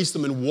embrace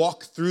them and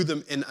walk through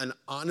them in an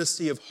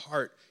honesty of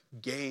heart,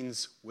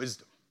 gains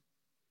wisdom.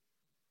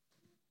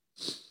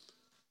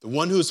 The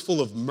one who is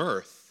full of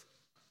mirth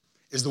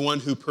is the one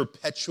who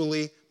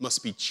perpetually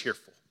must be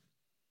cheerful.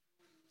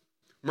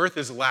 Mirth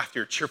is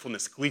laughter,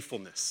 cheerfulness,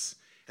 gleefulness.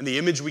 And the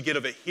image we get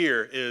of it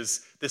here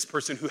is this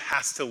person who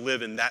has to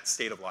live in that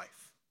state of life.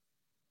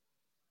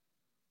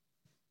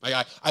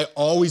 I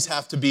always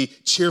have to be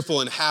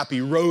cheerful and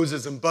happy,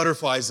 roses and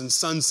butterflies and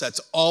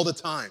sunsets all the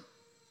time.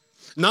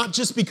 Not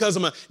just because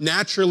I'm a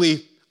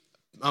naturally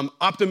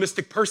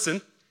optimistic person,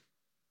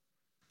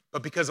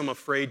 but because I'm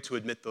afraid to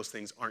admit those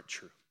things aren't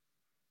true.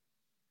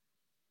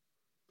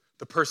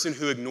 The person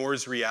who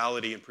ignores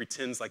reality and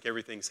pretends like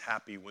everything's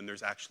happy when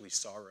there's actually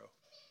sorrow.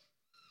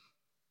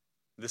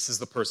 This is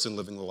the person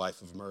living the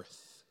life of mirth.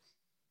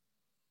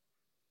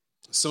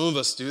 Some of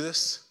us do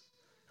this,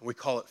 and we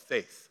call it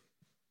faith.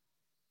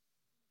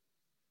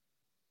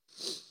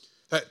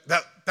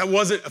 That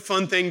wasn't a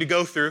fun thing to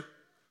go through.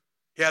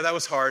 Yeah, that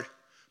was hard.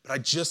 But I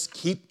just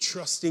keep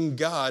trusting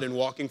God and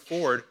walking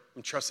forward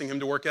and trusting Him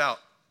to work it out.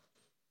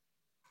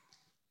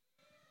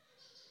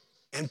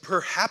 And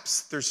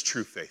perhaps there's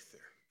true faith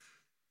there.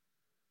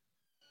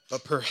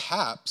 But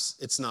perhaps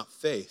it's not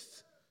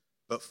faith,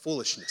 but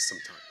foolishness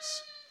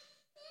sometimes.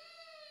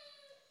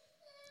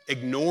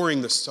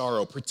 Ignoring the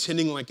sorrow,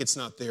 pretending like it's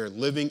not there,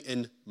 living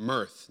in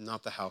mirth,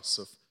 not the house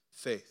of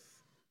faith.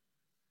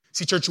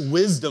 See, church,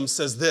 wisdom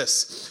says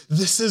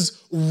this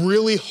is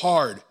really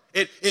hard.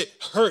 It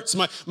hurts.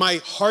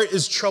 My heart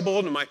is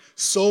troubled and my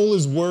soul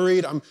is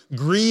worried. I'm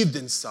grieved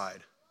inside.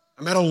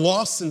 I'm at a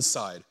loss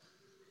inside.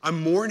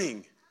 I'm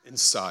mourning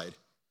inside.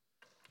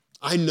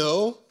 I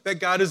know that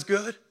God is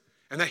good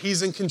and that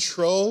He's in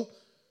control.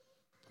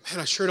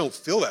 Man, I sure don't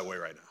feel that way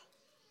right now.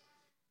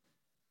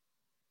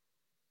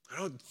 I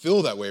don't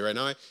feel that way right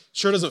now. It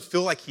sure doesn't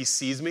feel like He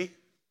sees me.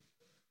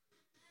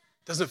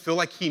 Doesn't feel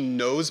like He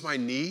knows my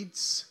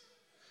needs.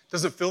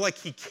 Doesn't feel like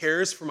He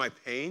cares for my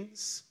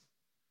pains.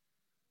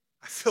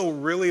 I feel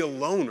really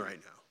alone right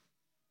now.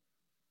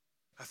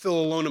 I feel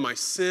alone in my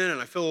sin, and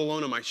I feel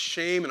alone in my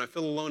shame, and I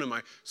feel alone in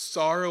my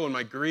sorrow and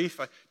my grief.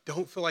 I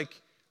don't feel like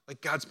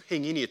God's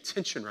paying any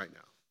attention right now.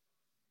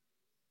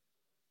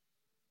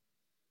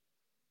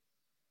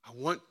 I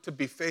want to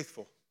be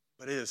faithful,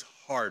 but it is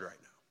hard right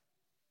now.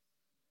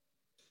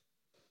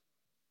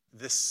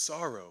 This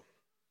sorrow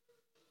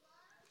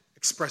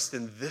expressed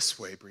in this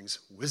way brings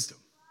wisdom.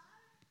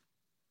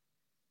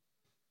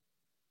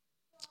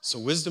 So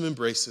wisdom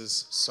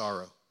embraces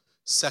sorrow.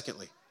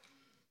 Secondly,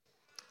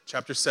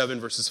 chapter 7,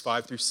 verses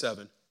 5 through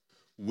 7,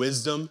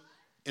 wisdom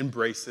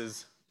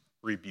embraces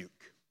rebuke.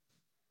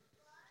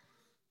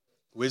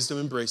 Wisdom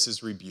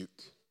embraces rebuke.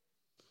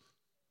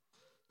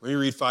 Let me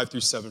read 5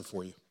 through 7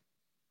 for you.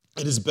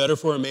 It is better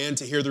for a man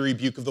to hear the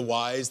rebuke of the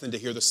wise than to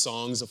hear the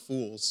songs of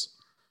fools.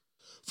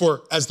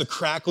 For as the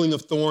crackling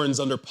of thorns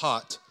under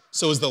pot,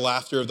 so is the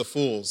laughter of the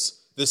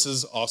fools. This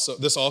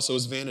also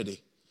is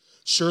vanity.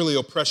 Surely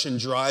oppression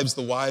drives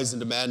the wise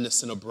into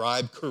madness, and a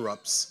bribe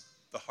corrupts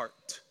the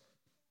heart.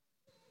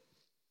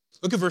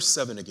 Look at verse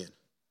 7 again.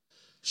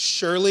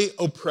 Surely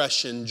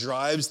oppression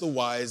drives the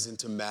wise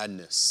into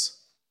madness,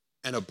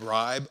 and a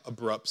bribe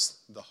abrupts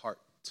the heart.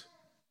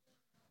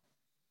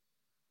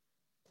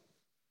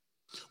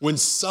 When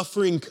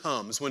suffering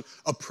comes, when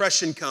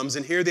oppression comes,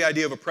 and here the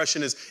idea of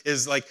oppression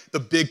is like the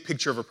big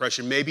picture of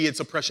oppression. Maybe it's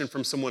oppression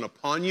from someone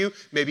upon you.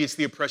 Maybe it's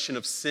the oppression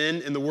of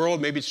sin in the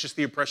world. Maybe it's just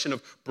the oppression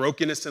of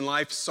brokenness in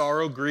life,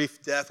 sorrow,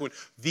 grief, death. When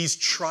these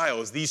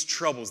trials, these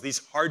troubles, these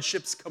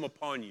hardships come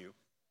upon you,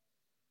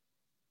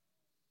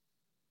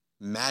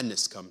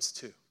 madness comes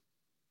too.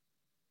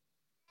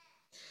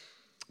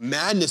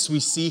 Madness we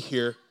see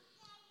here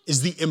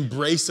is the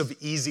embrace of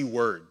easy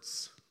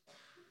words.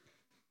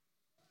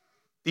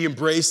 The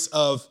embrace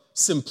of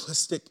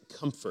simplistic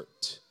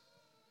comfort.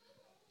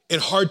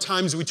 In hard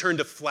times, we turn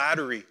to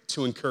flattery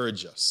to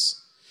encourage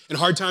us. In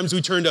hard times,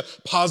 we turn to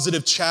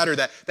positive chatter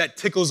that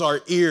tickles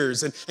our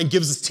ears and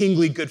gives us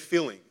tingly good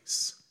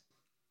feelings.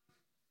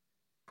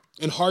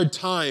 In hard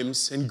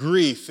times and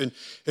grief and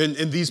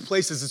in these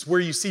places, it's where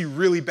you see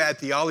really bad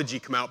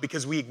theology come out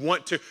because we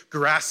want to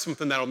grasp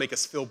something that'll make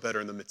us feel better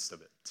in the midst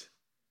of it.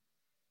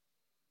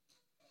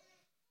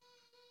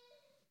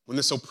 When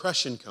this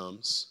oppression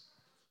comes,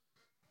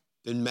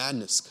 then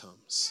madness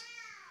comes.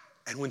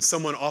 And when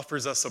someone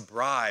offers us a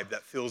bribe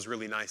that feels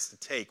really nice to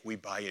take, we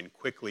buy in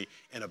quickly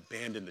and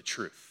abandon the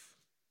truth.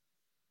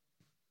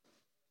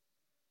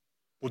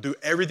 We'll do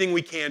everything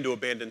we can to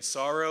abandon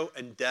sorrow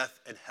and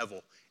death and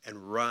hevel and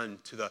run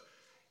to the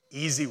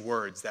easy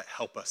words that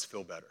help us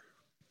feel better.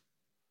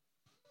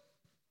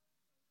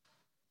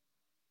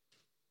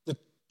 The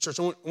church,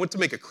 I want to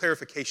make a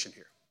clarification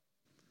here.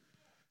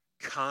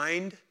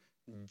 Kind,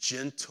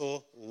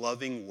 gentle,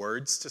 loving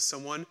words to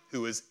someone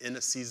who is in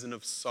a season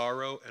of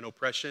sorrow and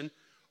oppression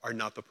are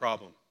not the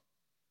problem.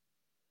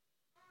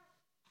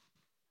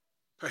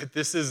 Right?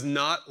 This is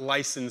not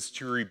licensed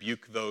to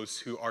rebuke those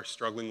who are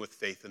struggling with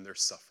faith in their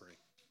suffering.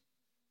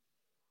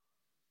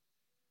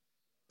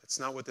 That's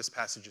not what this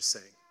passage is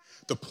saying.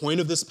 The point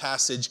of this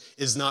passage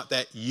is not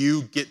that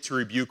you get to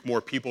rebuke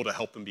more people to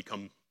help them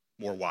become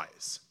more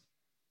wise.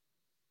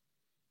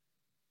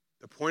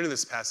 The point of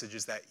this passage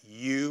is that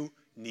you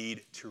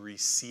need to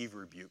receive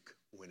rebuke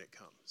when it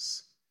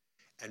comes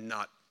and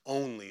not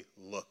only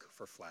look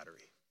for flattery.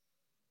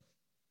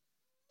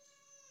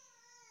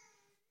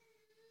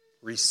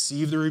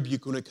 Receive the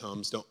rebuke when it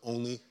comes. Don't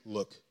only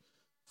look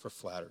for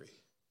flattery.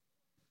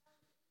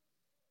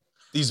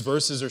 These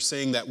verses are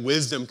saying that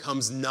wisdom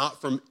comes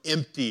not from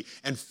empty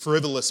and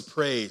frivolous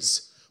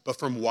praise, but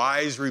from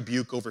wise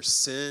rebuke over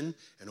sin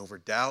and over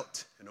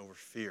doubt and over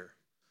fear.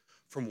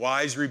 From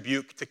wise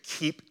rebuke to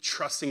keep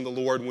trusting the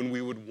Lord when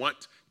we would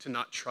want to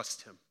not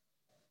trust him.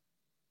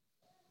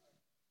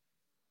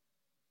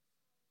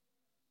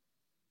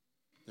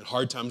 In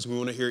hard times, we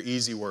want to hear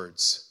easy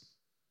words.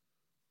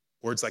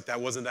 Words like, that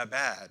wasn't that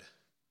bad.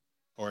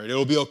 Or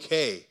it'll be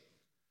okay.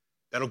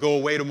 That'll go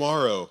away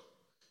tomorrow.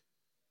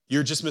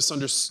 You're just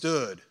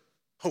misunderstood.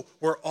 Oh,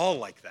 we're all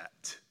like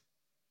that.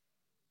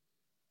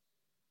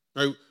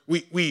 Right?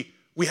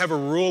 We have a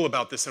rule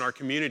about this in our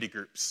community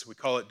groups. We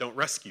call it don't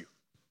rescue.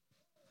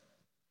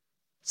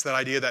 It's that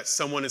idea that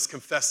someone is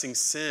confessing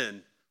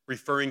sin,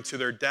 referring to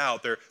their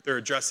doubt. They're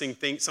addressing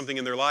something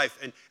in their life.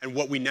 And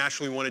what we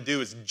naturally want to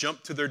do is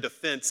jump to their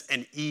defense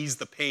and ease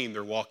the pain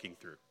they're walking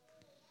through.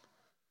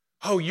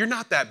 Oh, you're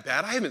not that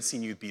bad. I haven't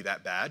seen you be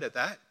that bad at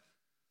that.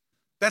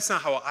 That's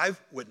not how I've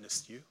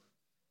witnessed you.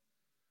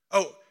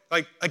 Oh,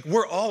 like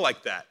we're all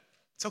like that.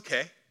 It's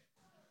okay.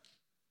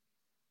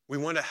 We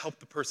want to help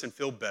the person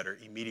feel better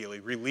immediately,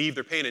 relieve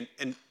their pain.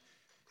 And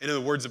in the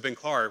words of Ben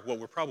Clark, what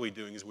we're probably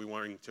doing is we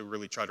wanting to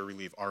really try to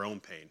relieve our own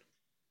pain.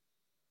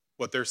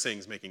 What they're saying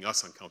is making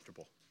us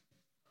uncomfortable.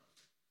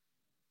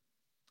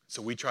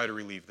 So we try to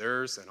relieve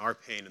theirs and our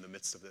pain in the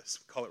midst of this.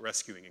 We call it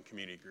rescuing in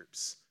community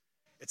groups.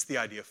 It's the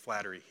idea of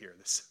flattery here,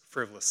 this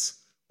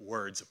frivolous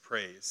words of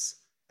praise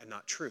and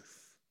not truth.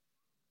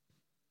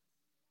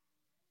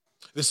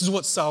 This is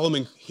what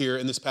Solomon here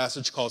in this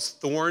passage calls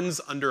thorns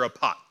under a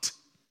pot.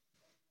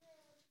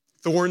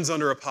 Thorns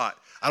under a pot.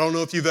 I don't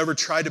know if you've ever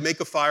tried to make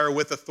a fire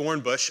with a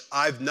thorn bush.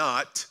 I've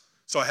not.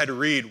 So I had to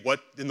read what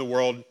in the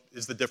world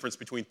is the difference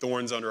between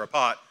thorns under a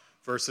pot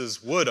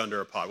versus wood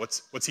under a pot.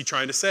 What's he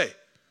trying to say?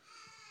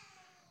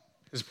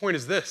 His point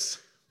is this: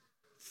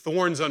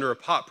 thorns under a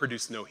pot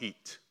produce no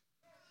heat.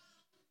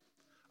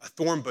 A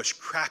thorn bush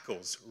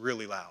crackles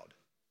really loud.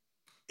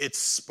 It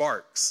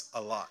sparks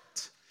a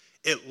lot.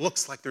 It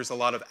looks like there's a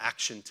lot of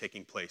action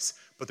taking place,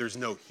 but there's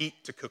no heat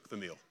to cook the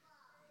meal.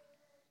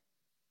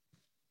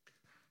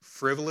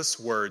 Frivolous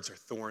words are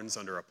thorns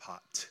under a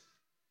pot.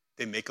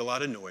 They make a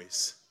lot of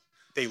noise.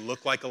 They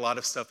look like a lot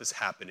of stuff is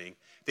happening.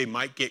 They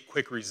might get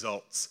quick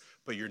results,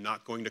 but you're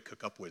not going to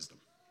cook up wisdom.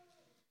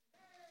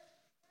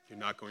 You're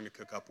not going to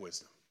cook up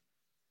wisdom.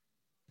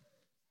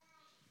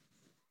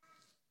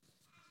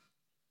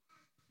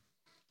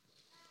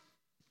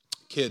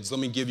 Kids, let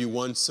me give you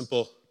one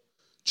simple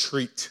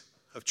treat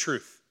of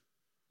truth.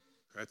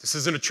 All right, this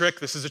isn't a trick,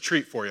 this is a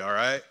treat for you, all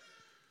right?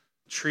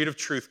 Treat of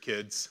truth,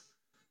 kids.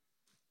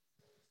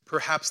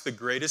 Perhaps the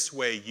greatest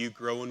way you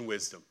grow in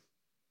wisdom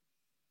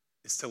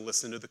is to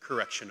listen to the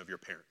correction of your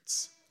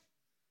parents.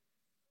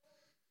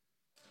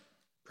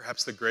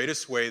 Perhaps the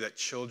greatest way that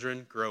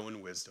children grow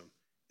in wisdom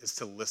is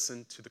to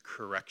listen to the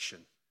correction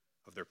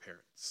of their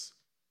parents.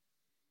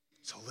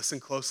 So listen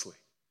closely.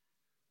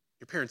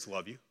 Your parents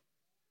love you.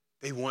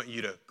 They want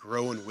you to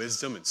grow in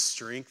wisdom and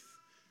strength,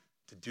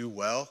 to do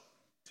well,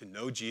 to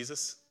know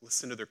Jesus.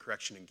 Listen to their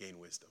correction and gain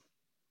wisdom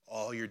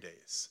all your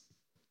days.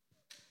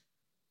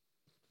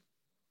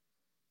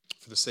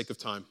 For the sake of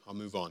time, I'll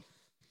move on.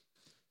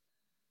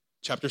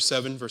 Chapter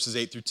 7, verses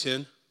 8 through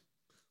 10,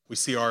 we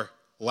see our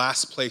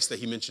last place that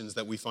he mentions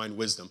that we find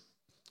wisdom.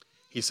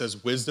 He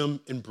says,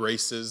 wisdom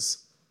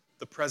embraces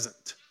the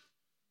present.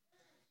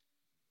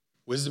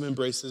 Wisdom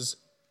embraces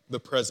the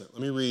present.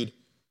 Let me read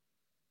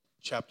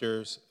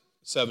chapters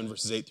 7,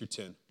 verses 8 through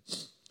 10.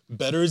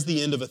 Better is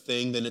the end of a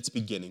thing than its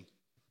beginning,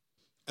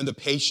 and the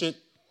patient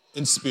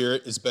in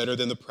spirit is better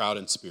than the proud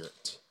in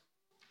spirit.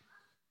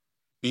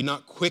 Be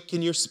not quick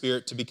in your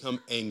spirit to become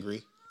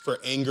angry, for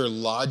anger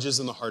lodges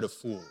in the heart of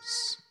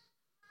fools.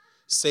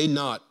 Say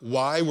not,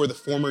 why were the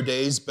former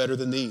days better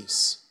than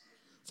these?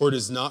 For it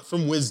is not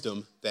from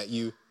wisdom that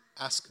you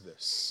ask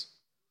this.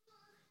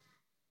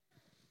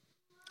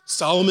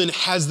 Solomon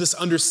has this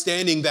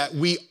understanding that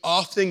we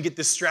often get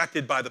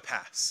distracted by the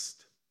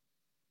past.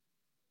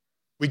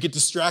 We get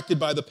distracted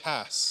by the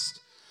past.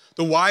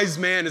 The wise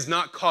man is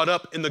not caught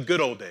up in the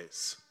good old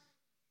days.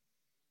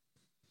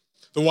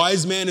 The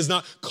wise man is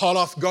not caught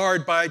off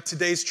guard by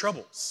today's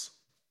troubles.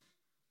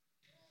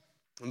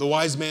 And the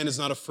wise man is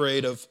not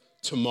afraid of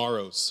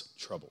tomorrow's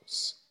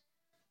troubles.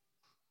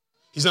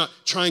 He's not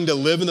trying to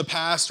live in the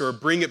past or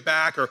bring it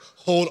back or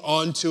hold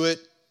on to it.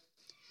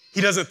 He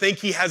doesn't think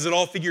he has it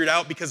all figured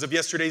out because of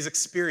yesterday's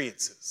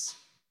experiences.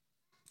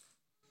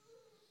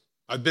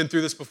 I've been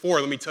through this before.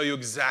 Let me tell you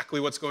exactly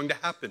what's going to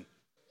happen.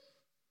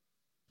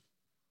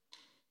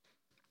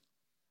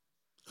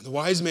 And the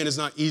wise man is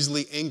not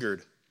easily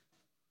angered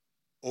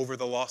over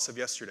the loss of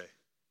yesterday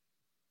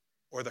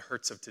or the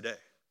hurts of today.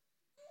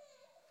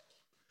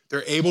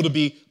 They're able to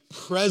be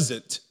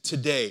present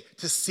today,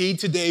 to see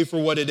today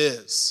for what it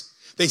is.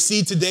 They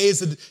see today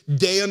as a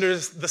day under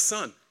the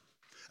sun,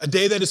 a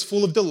day that is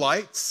full of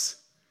delights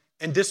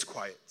and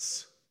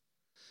disquiets,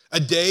 a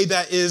day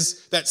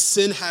that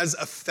sin has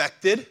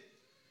affected,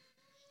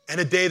 and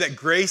a day that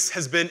grace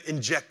has been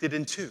injected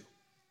into.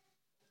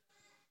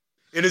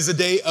 It is a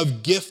day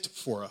of gift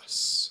for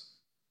us.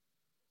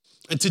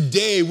 And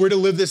today, we're to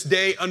live this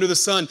day under the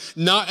sun,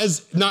 not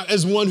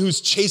as one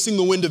who's chasing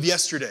the wind of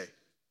yesterday,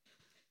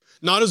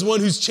 not as one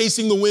who's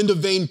chasing the wind of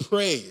vain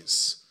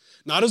praise,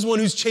 not as one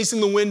who's chasing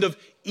the wind of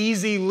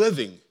easy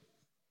living.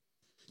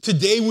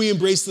 Today, we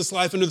embrace this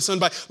life under the sun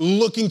by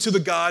looking to the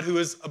God who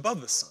is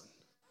above the sun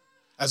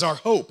as our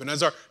hope and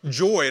as our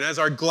joy and as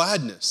our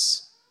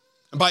gladness,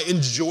 and by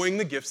enjoying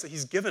the gifts that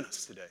he's given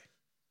us today.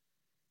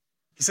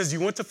 He says,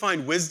 you want to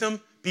find wisdom?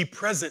 Be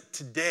present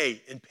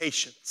today in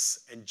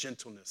patience and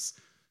gentleness,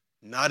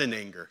 not in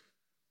anger,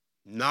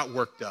 not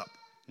worked up,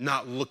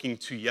 not looking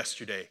to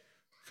yesterday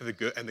for the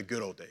good and the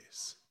good old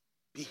days.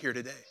 Be here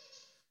today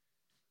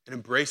and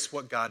embrace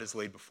what God has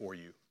laid before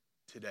you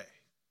today.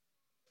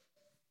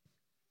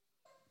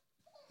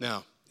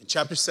 Now, in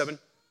chapter 7,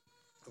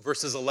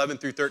 verses 11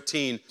 through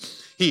 13,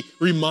 he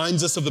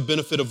reminds us of the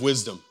benefit of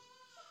wisdom.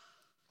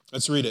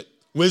 Let's read it.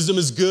 Wisdom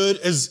is good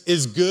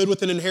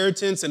with an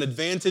inheritance and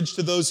advantage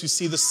to those who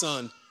see the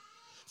sun.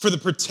 For the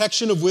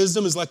protection of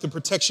wisdom is like the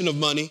protection of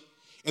money,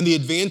 and the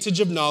advantage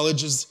of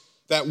knowledge is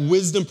that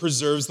wisdom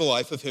preserves the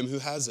life of him who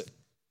has it.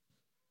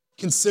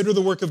 Consider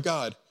the work of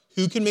God.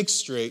 Who can make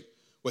straight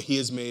what he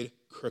has made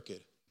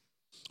crooked?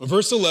 In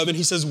verse 11,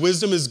 he says,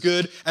 wisdom is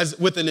good as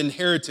with an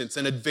inheritance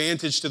and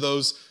advantage to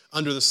those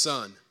under the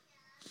sun.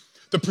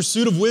 The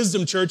pursuit of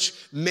wisdom, church,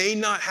 may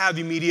not have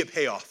immediate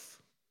payoff.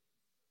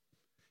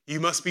 You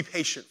must be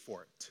patient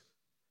for it.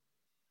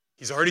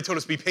 He's already told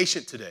us, be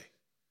patient today.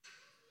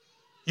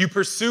 You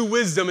pursue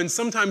wisdom, and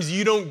sometimes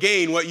you don't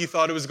gain what you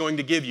thought it was going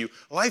to give you.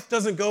 Life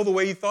doesn't go the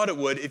way you thought it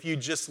would if you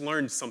just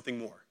learned something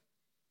more.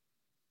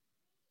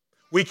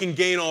 We can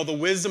gain all the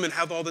wisdom and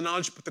have all the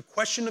knowledge, but the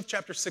question of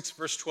chapter 6,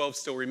 verse 12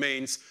 still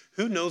remains,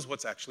 who knows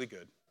what's actually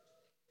good?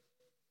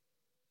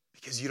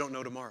 Because you don't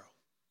know tomorrow.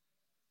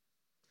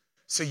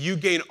 So you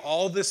gain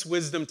all this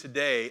wisdom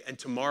today, and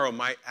tomorrow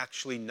might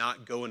actually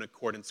not go in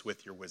accordance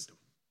with your wisdom.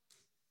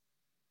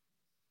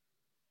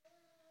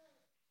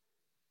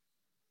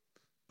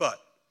 But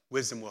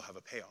wisdom will have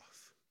a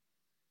payoff.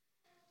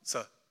 It's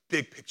a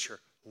big picture,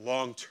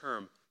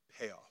 long-term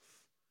payoff.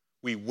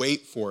 We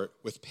wait for it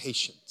with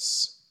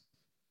patience.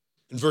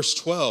 In verse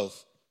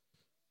 12,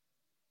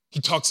 he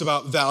talks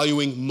about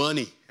valuing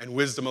money and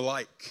wisdom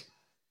alike.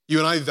 You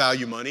and I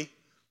value money.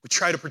 We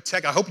try to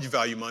protect, I hope you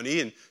value money,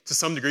 and to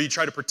some degree you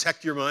try to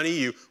protect your money.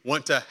 You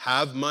want to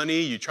have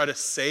money. You try to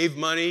save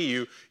money.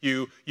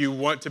 You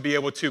want to be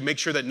able to make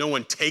sure that no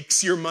one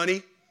takes your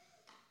money.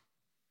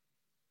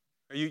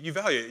 You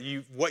value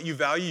it. What you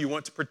value, you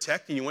want to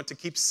protect, and you want to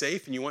keep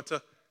safe, and you want to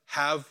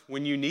have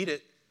when you need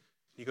it.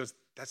 He goes,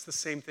 that's the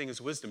same thing as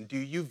wisdom. Do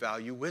you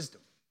value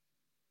wisdom?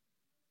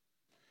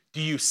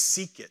 Do you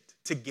seek it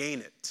to gain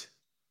it?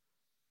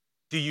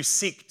 Do you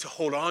seek to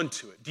hold on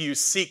to it? Do you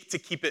seek to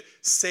keep it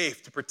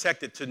safe, to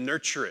protect it, to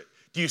nurture it?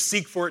 Do you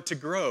seek for it to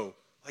grow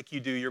like you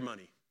do your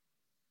money?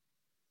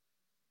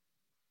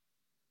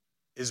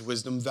 Is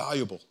wisdom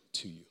valuable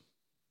to you?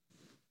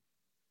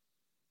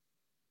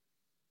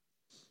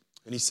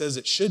 And he says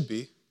it should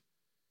be,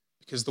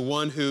 because the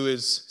one who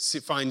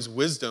finds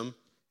wisdom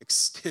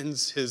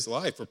extends his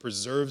life or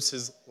preserves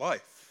his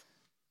life.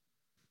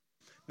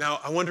 Now,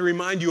 I want to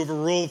remind you of a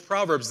rule of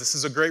Proverbs. This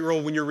is a great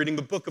rule when you're reading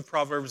the book of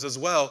Proverbs as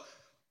well.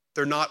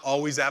 They're not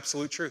always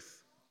absolute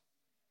truth.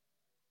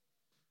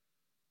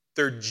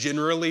 They're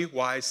generally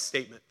wise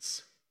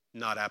statements,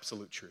 not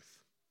absolute truth.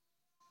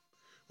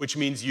 Which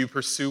means you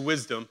pursue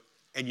wisdom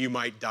and you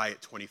might die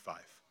at 25,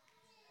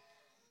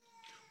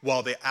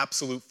 while the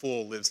absolute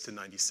fool lives to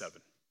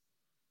 97.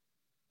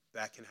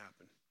 That can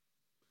happen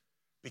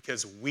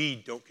because we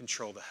don't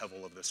control the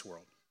hevel of this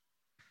world.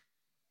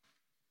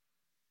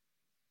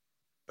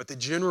 But the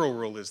general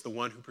rule is the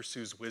one who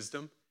pursues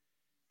wisdom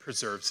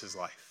preserves his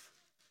life.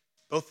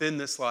 Both in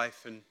this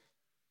life and,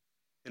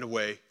 in a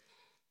way,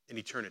 in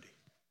eternity.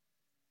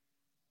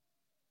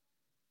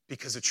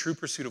 Because a true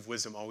pursuit of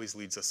wisdom always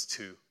leads us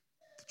to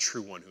the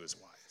true one who is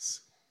wise.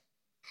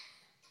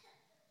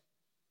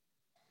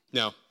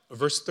 Now,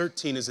 verse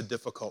 13 is a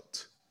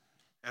difficult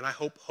and I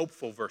hope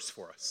hopeful verse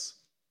for us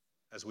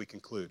as we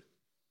conclude.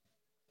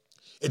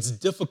 It's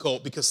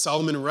difficult because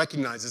Solomon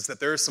recognizes that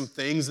there are some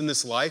things in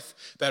this life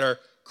that are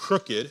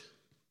crooked,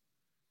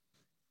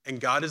 and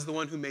God is the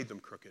one who made them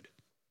crooked.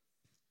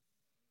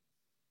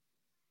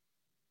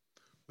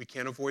 We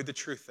can't avoid the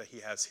truth that he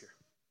has here.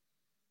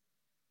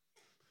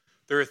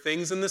 There are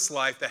things in this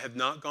life that have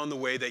not gone the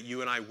way that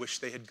you and I wish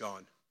they had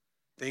gone.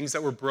 Things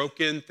that were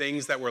broken,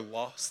 things that were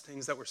lost,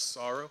 things that were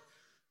sorrow.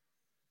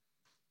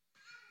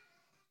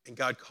 And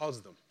God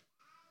caused them.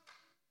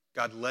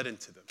 God led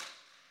into them.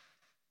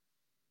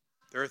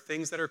 There are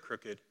things that are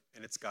crooked,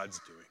 and it's God's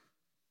doing.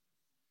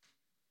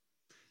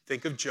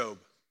 Think of Job.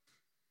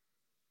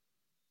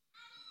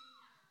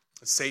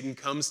 Satan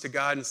comes to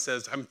God and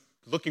says, I'm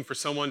looking for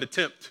someone to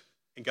tempt.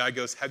 And God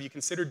goes, have you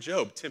considered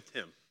Job? Tempt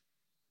him.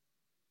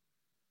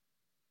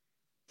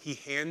 He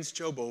hands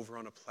Job over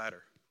on a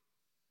platter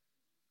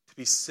to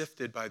be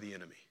sifted by the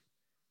enemy.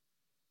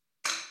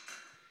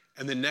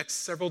 And the next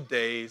several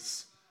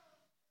days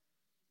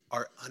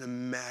are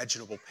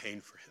unimaginable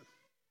pain for him.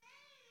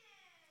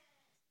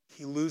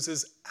 He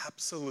loses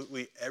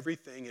absolutely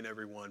everything and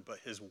everyone, but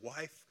his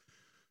wife,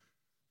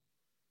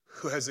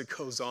 who as it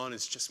goes on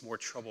is just more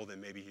trouble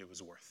than maybe it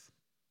was worth.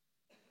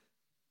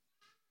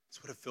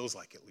 That's what it feels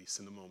like, at least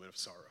in the moment of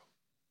sorrow.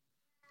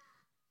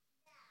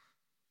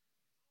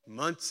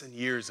 Months and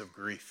years of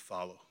grief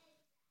follow.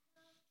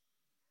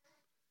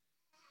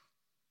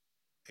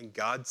 And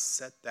God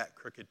set that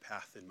crooked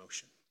path in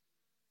motion.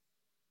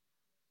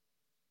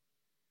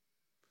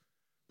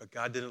 But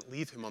God didn't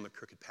leave him on the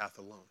crooked path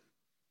alone.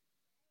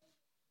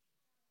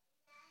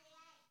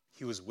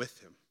 He was with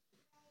him.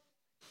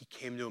 He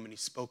came to him and he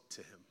spoke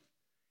to him.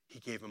 He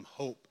gave him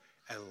hope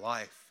and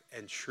life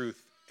and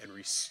truth and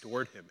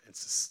restored him and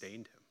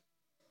sustained him.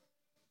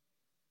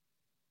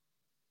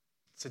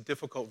 It's a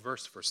difficult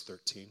verse, verse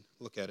 13.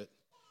 Look at it.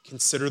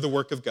 Consider the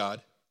work of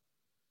God.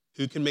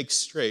 Who can make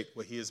straight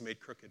what he has made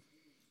crooked?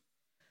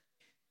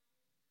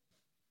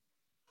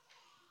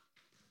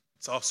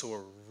 It's also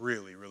a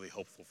really, really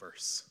hopeful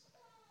verse.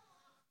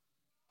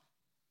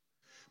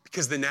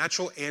 Because the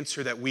natural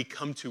answer that we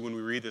come to when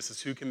we read this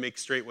is who can make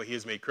straight what he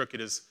has made crooked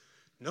is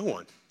no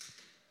one.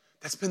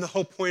 That's been the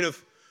whole point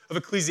of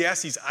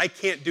Ecclesiastes. I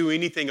can't do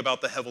anything about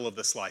the hevel of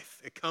this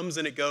life. It comes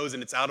and it goes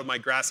and it's out of my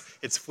grasp.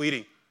 It's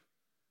fleeting.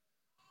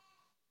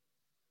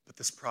 But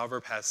this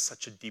proverb has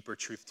such a deeper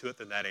truth to it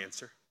than that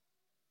answer.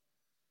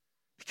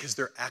 Because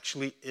there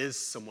actually is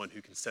someone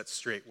who can set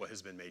straight what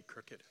has been made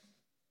crooked.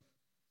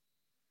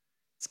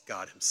 It's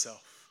God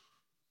himself.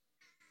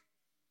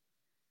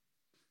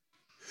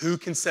 Who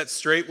can set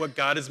straight what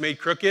God has made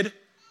crooked?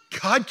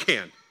 God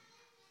can.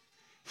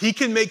 He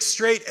can make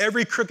straight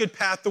every crooked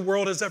path the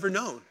world has ever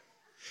known.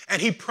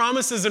 And he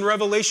promises in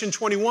Revelation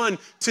 21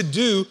 to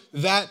do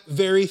that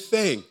very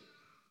thing.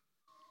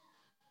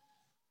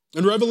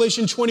 In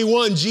Revelation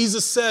 21,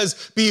 Jesus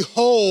says,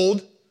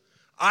 "Behold,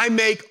 I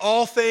make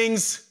all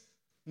things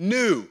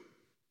new."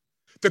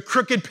 The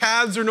crooked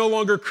paths are no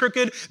longer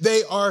crooked,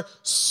 they are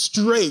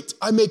straight.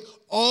 I make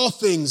all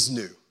things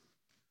new.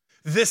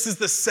 This is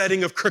the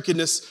setting of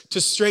crookedness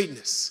to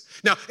straightness.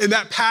 Now, in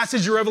that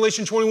passage of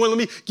Revelation 21, let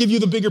me give you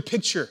the bigger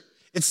picture.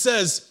 It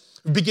says,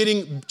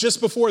 beginning just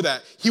before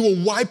that, he will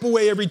wipe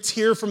away every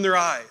tear from their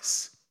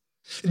eyes.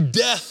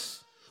 Death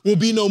will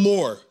be no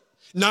more.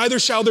 Neither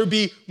shall there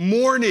be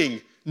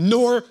mourning,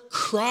 nor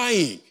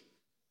crying,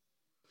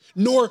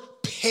 nor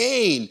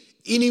pain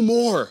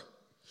anymore.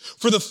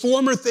 For the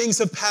former things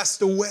have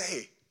passed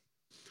away.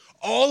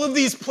 All of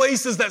these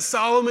places that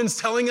Solomon's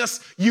telling us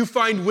you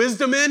find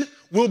wisdom in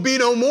will be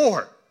no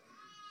more.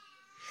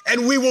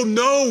 And we will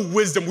know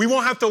wisdom. We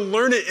won't have to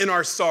learn it in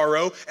our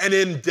sorrow and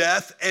in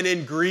death and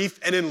in grief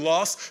and in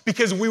loss,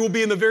 because we will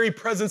be in the very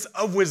presence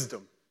of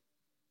wisdom.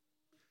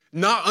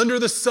 Not under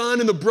the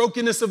sun and the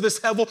brokenness of this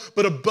hevel,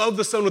 but above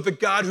the sun with the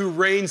God who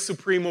reigns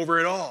supreme over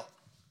it all.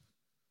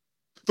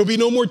 There'll be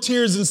no more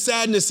tears and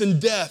sadness and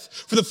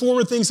death, for the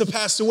former things have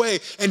passed away.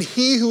 And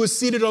he who is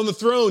seated on the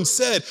throne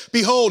said,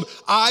 "Behold,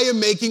 I am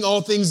making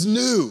all things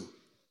new."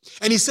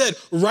 And he said,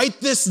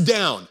 "Write this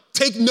down.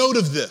 Take note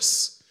of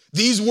this.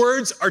 These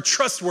words are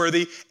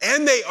trustworthy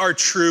and they are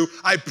true.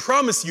 I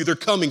promise you they're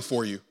coming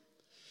for you."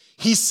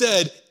 He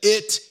said,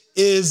 "It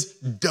is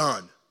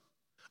done.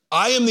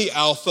 I am the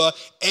Alpha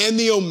and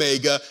the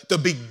Omega, the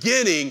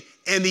beginning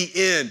and the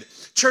end."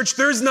 Church,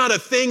 there's not a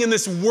thing in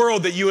this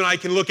world that you and I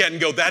can look at and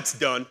go, "That's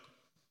done,"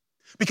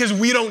 because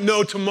we don't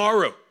know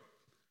tomorrow.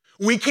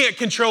 We can't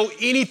control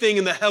anything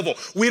in the hevel.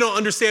 We don't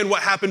understand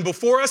what happened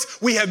before us.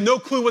 We have no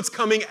clue what's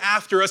coming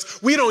after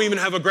us. We don't even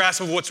have a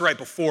grasp of what's right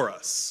before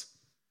us.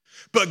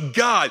 But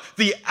God,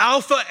 the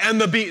Alpha and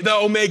the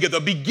Omega, the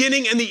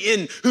beginning and the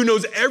end, who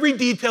knows every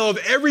detail of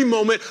every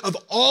moment of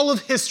all of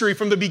history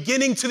from the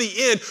beginning to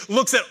the end,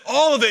 looks at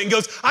all of it and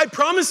goes, "I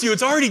promise you,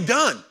 it's already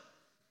done.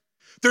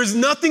 There's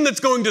nothing that's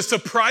going to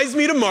surprise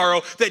me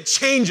tomorrow that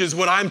changes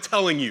what I'm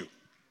telling you.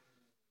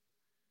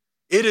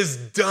 It is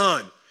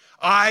done.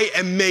 I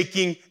am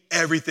making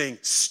everything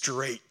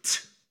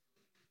straight."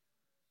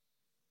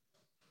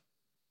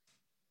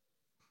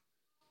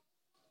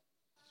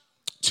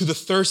 To the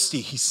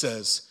thirsty, he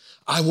says,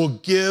 "I will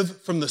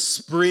give from the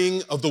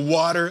spring of the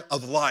water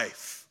of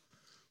life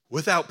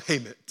without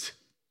payment."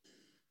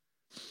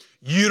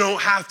 You don't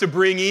have to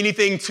bring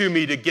anything to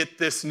me to get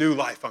this new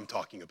life I'm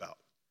talking about.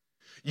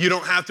 You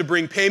don't have to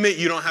bring payment.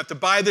 You don't have to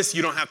buy this.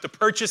 You don't have to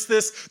purchase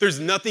this. There's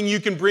nothing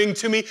you can bring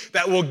to me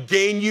that will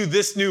gain you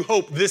this new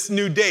hope, this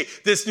new day,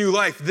 this new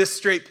life, this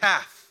straight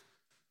path.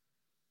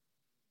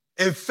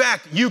 In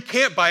fact, you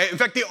can't buy it. In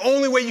fact, the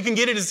only way you can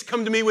get it is to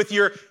come to me with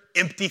your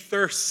empty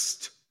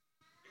thirst.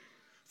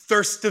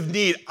 Thirst of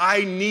need.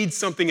 I need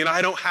something and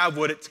I don't have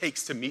what it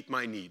takes to meet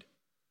my need.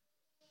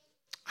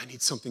 I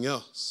need something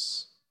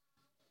else.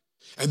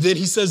 And then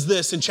he says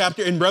this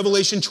in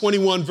Revelation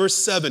 21, verse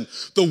 7,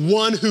 "The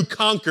one who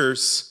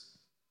conquers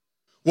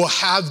will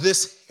have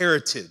this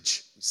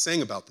heritage." We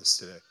sang about this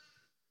today.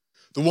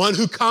 "The one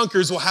who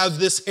conquers will have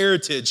this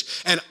heritage,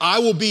 and I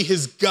will be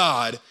his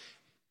God,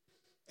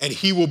 and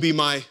he will be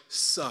my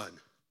son."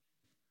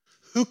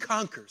 Who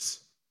conquers?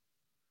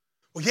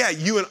 Well, yeah,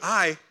 you and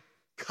I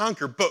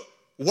conquer, but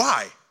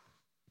why?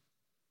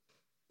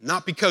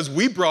 Not because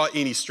we brought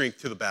any strength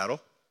to the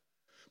battle,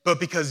 but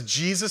because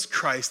Jesus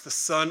Christ, the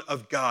Son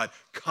of God,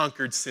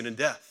 conquered sin and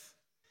death.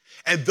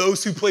 And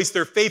those who place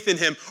their faith in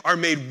him are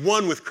made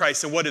one with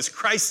Christ. And what is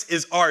Christ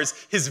is ours.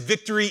 His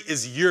victory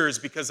is yours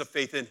because of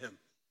faith in him.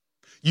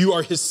 You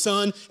are his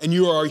son and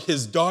you are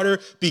his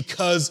daughter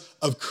because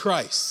of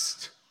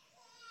Christ.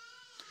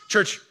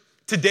 Church,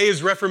 today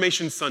is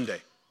Reformation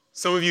Sunday.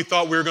 Some of you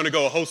thought we were going to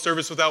go a whole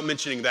service without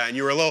mentioning that, and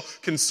you were a little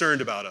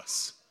concerned about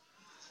us.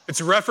 It's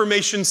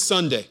Reformation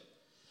Sunday.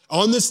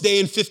 On this day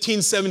in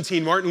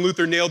 1517, Martin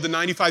Luther nailed the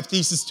 95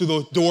 Theses to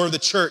the door of the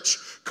church,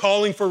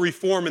 calling for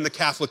reform in the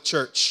Catholic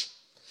Church.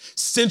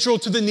 Central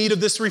to the need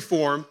of this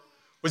reform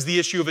was the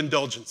issue of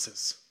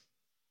indulgences.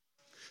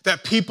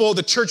 That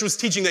the church was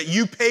teaching that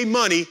you pay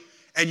money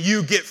and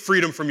you get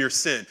freedom from your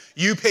sin.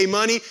 You pay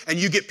money and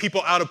you get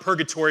people out of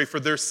purgatory for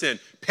their sin.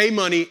 Pay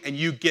money and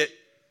you get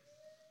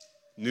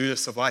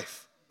newness of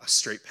life, a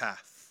straight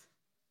path.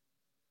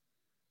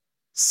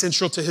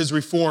 Central to his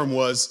reform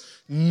was,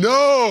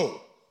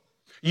 no,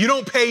 you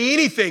don't pay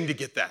anything to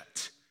get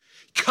that.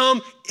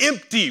 Come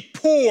empty,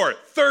 poor,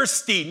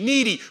 thirsty,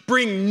 needy,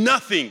 bring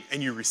nothing,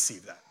 and you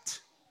receive that.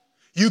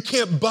 You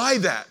can't buy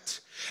that.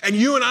 And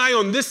you and I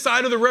on this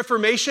side of the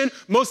Reformation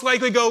most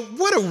likely go,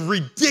 what a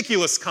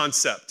ridiculous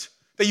concept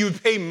that you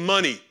would pay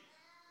money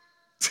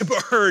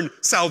to earn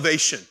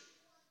salvation.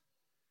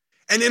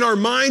 And in our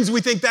minds, we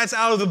think that's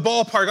out of the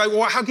ballpark. Like,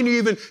 well, how can you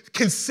even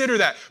consider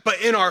that?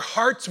 But in our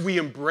hearts, we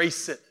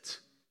embrace it.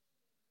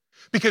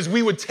 Because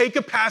we would take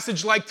a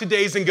passage like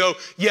today's and go,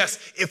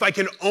 yes, if I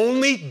can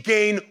only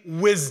gain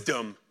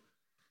wisdom,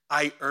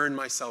 I earn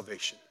my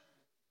salvation.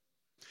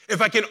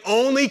 If I can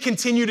only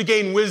continue to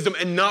gain wisdom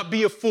and not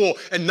be a fool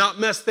and not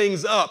mess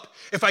things up,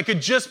 if I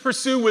could just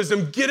pursue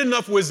wisdom, get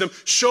enough wisdom,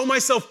 show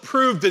myself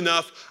proved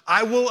enough,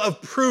 I will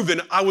have proven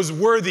I was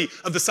worthy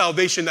of the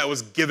salvation that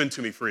was given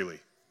to me freely.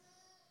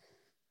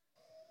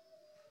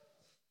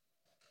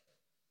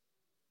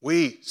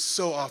 We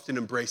so often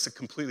embrace a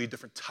completely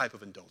different type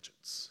of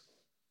indulgence.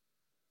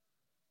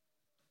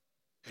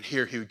 And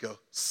here he would go,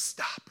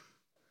 stop.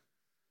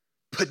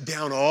 Put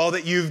down all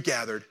that you've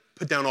gathered.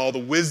 Put down all the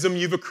wisdom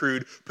you've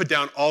accrued. Put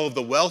down all of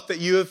the wealth that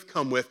you have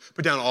come with.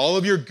 Put down all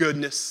of your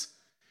goodness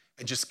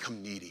and just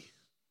come needy.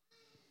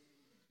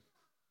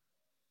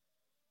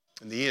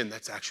 In the end,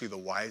 that's actually the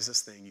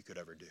wisest thing you could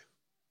ever do.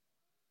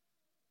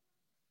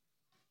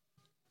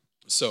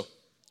 So,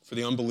 for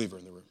the unbeliever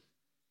in the room,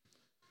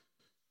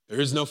 there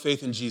is no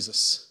faith in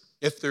Jesus.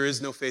 If there is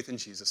no faith in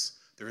Jesus,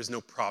 there is no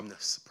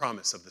promise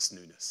of this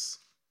newness.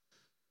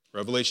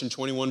 Revelation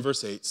 21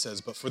 verse 8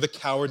 says, but for the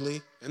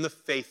cowardly and the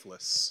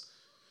faithless,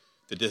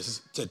 the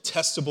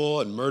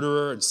detestable and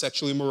murderer and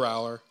sexually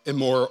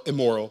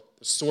immoral,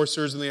 the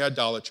sorcerers and the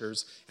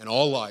idolaters, and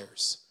all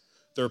liars,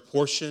 their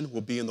portion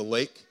will be in the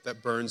lake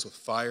that burns with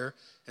fire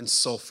and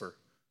sulfur,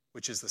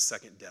 which is the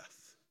second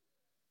death.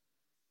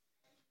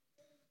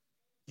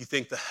 You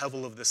think the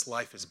hevel of this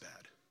life is bad?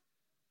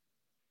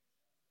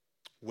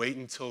 Wait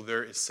until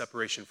there is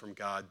separation from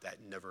God that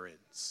never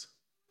ends.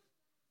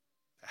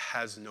 That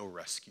has no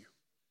rescue.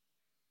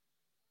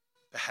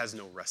 That has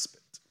no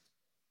respite.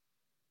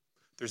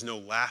 There's no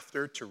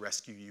laughter to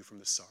rescue you from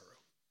the sorrow.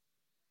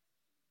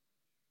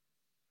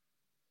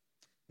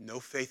 No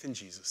faith in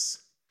Jesus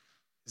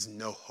is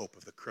no hope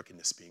of the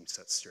crookedness being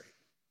set straight.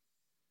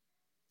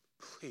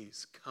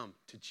 Please come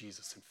to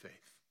Jesus in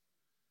faith.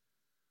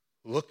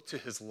 Look to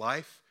his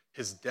life,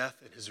 his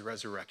death, and his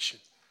resurrection.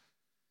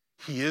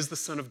 He is the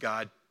Son of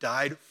God,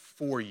 died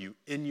for you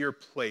in your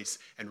place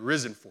and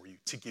risen for you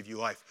to give you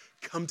life.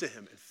 Come to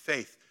him in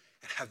faith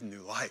and have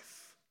new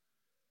life.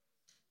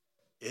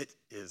 It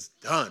is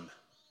done.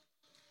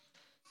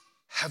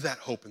 Have that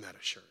hope and that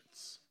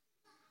assurance.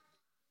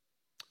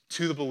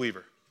 To the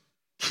believer,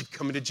 keep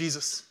coming to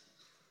Jesus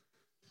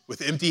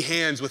with empty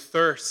hands, with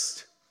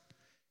thirst.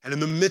 And in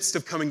the midst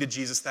of coming to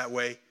Jesus that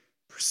way,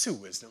 pursue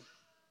wisdom.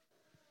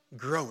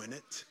 Grow in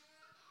it.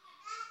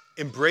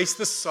 Embrace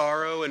the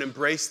sorrow and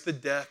embrace the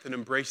death and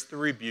embrace the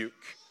rebuke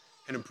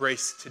and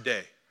embrace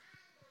today.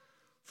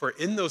 For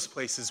in those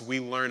places, we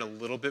learn a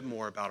little bit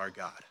more about our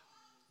God.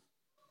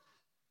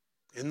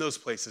 In those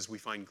places, we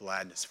find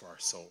gladness for our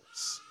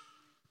souls.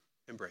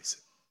 Embrace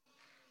it.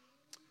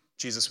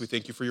 Jesus, we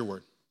thank you for your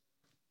word.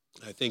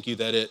 I thank you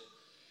that it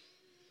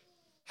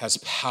has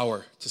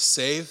power to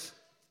save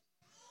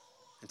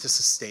and to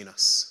sustain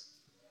us.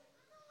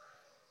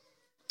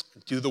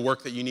 And do the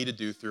work that you need to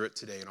do through it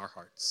today in our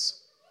hearts.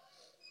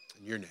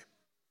 In your name,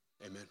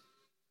 amen.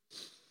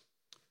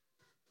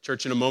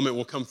 Church, in a moment,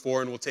 we'll come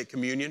forward and we'll take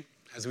communion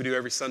as we do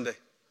every Sunday.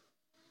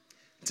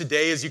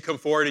 Today, as you come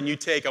forward and you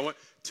take, I want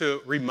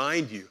to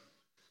remind you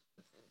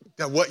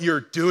that what you're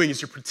doing is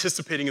you're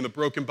participating in the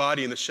broken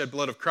body and the shed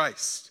blood of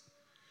Christ.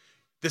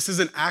 This is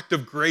an act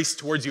of grace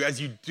towards you. As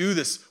you do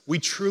this, we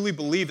truly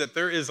believe that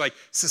there is like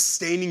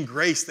sustaining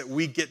grace that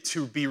we get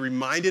to be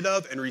reminded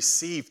of and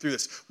receive through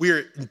this. We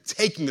are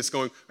taking this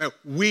going,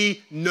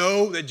 we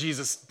know that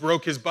Jesus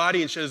broke his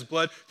body and shed his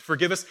blood to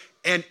forgive us,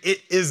 and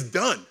it is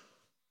done.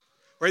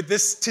 Right?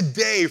 This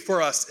today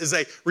for us is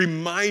a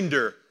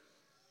reminder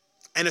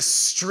and a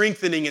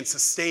strengthening and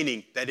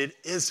sustaining that it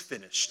is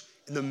finished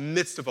in the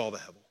midst of all the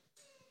hevel.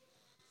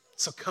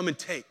 So come and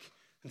take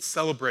and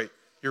celebrate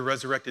your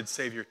resurrected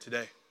Savior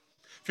today.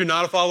 If you're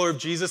not a follower of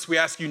Jesus, we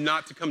ask you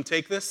not to come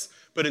take this,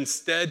 but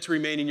instead to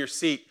remain in your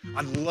seat.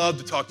 I'd love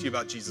to talk to you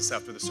about Jesus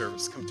after the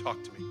service. Come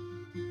talk to me.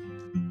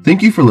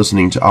 Thank you for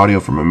listening to audio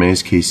from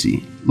Emmaus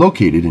KC,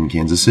 located in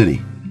Kansas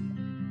City.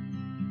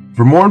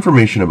 For more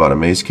information about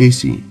Emmaus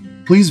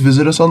KC, please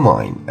visit us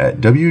online at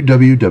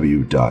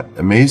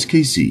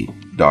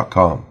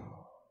www.emmauskc.com.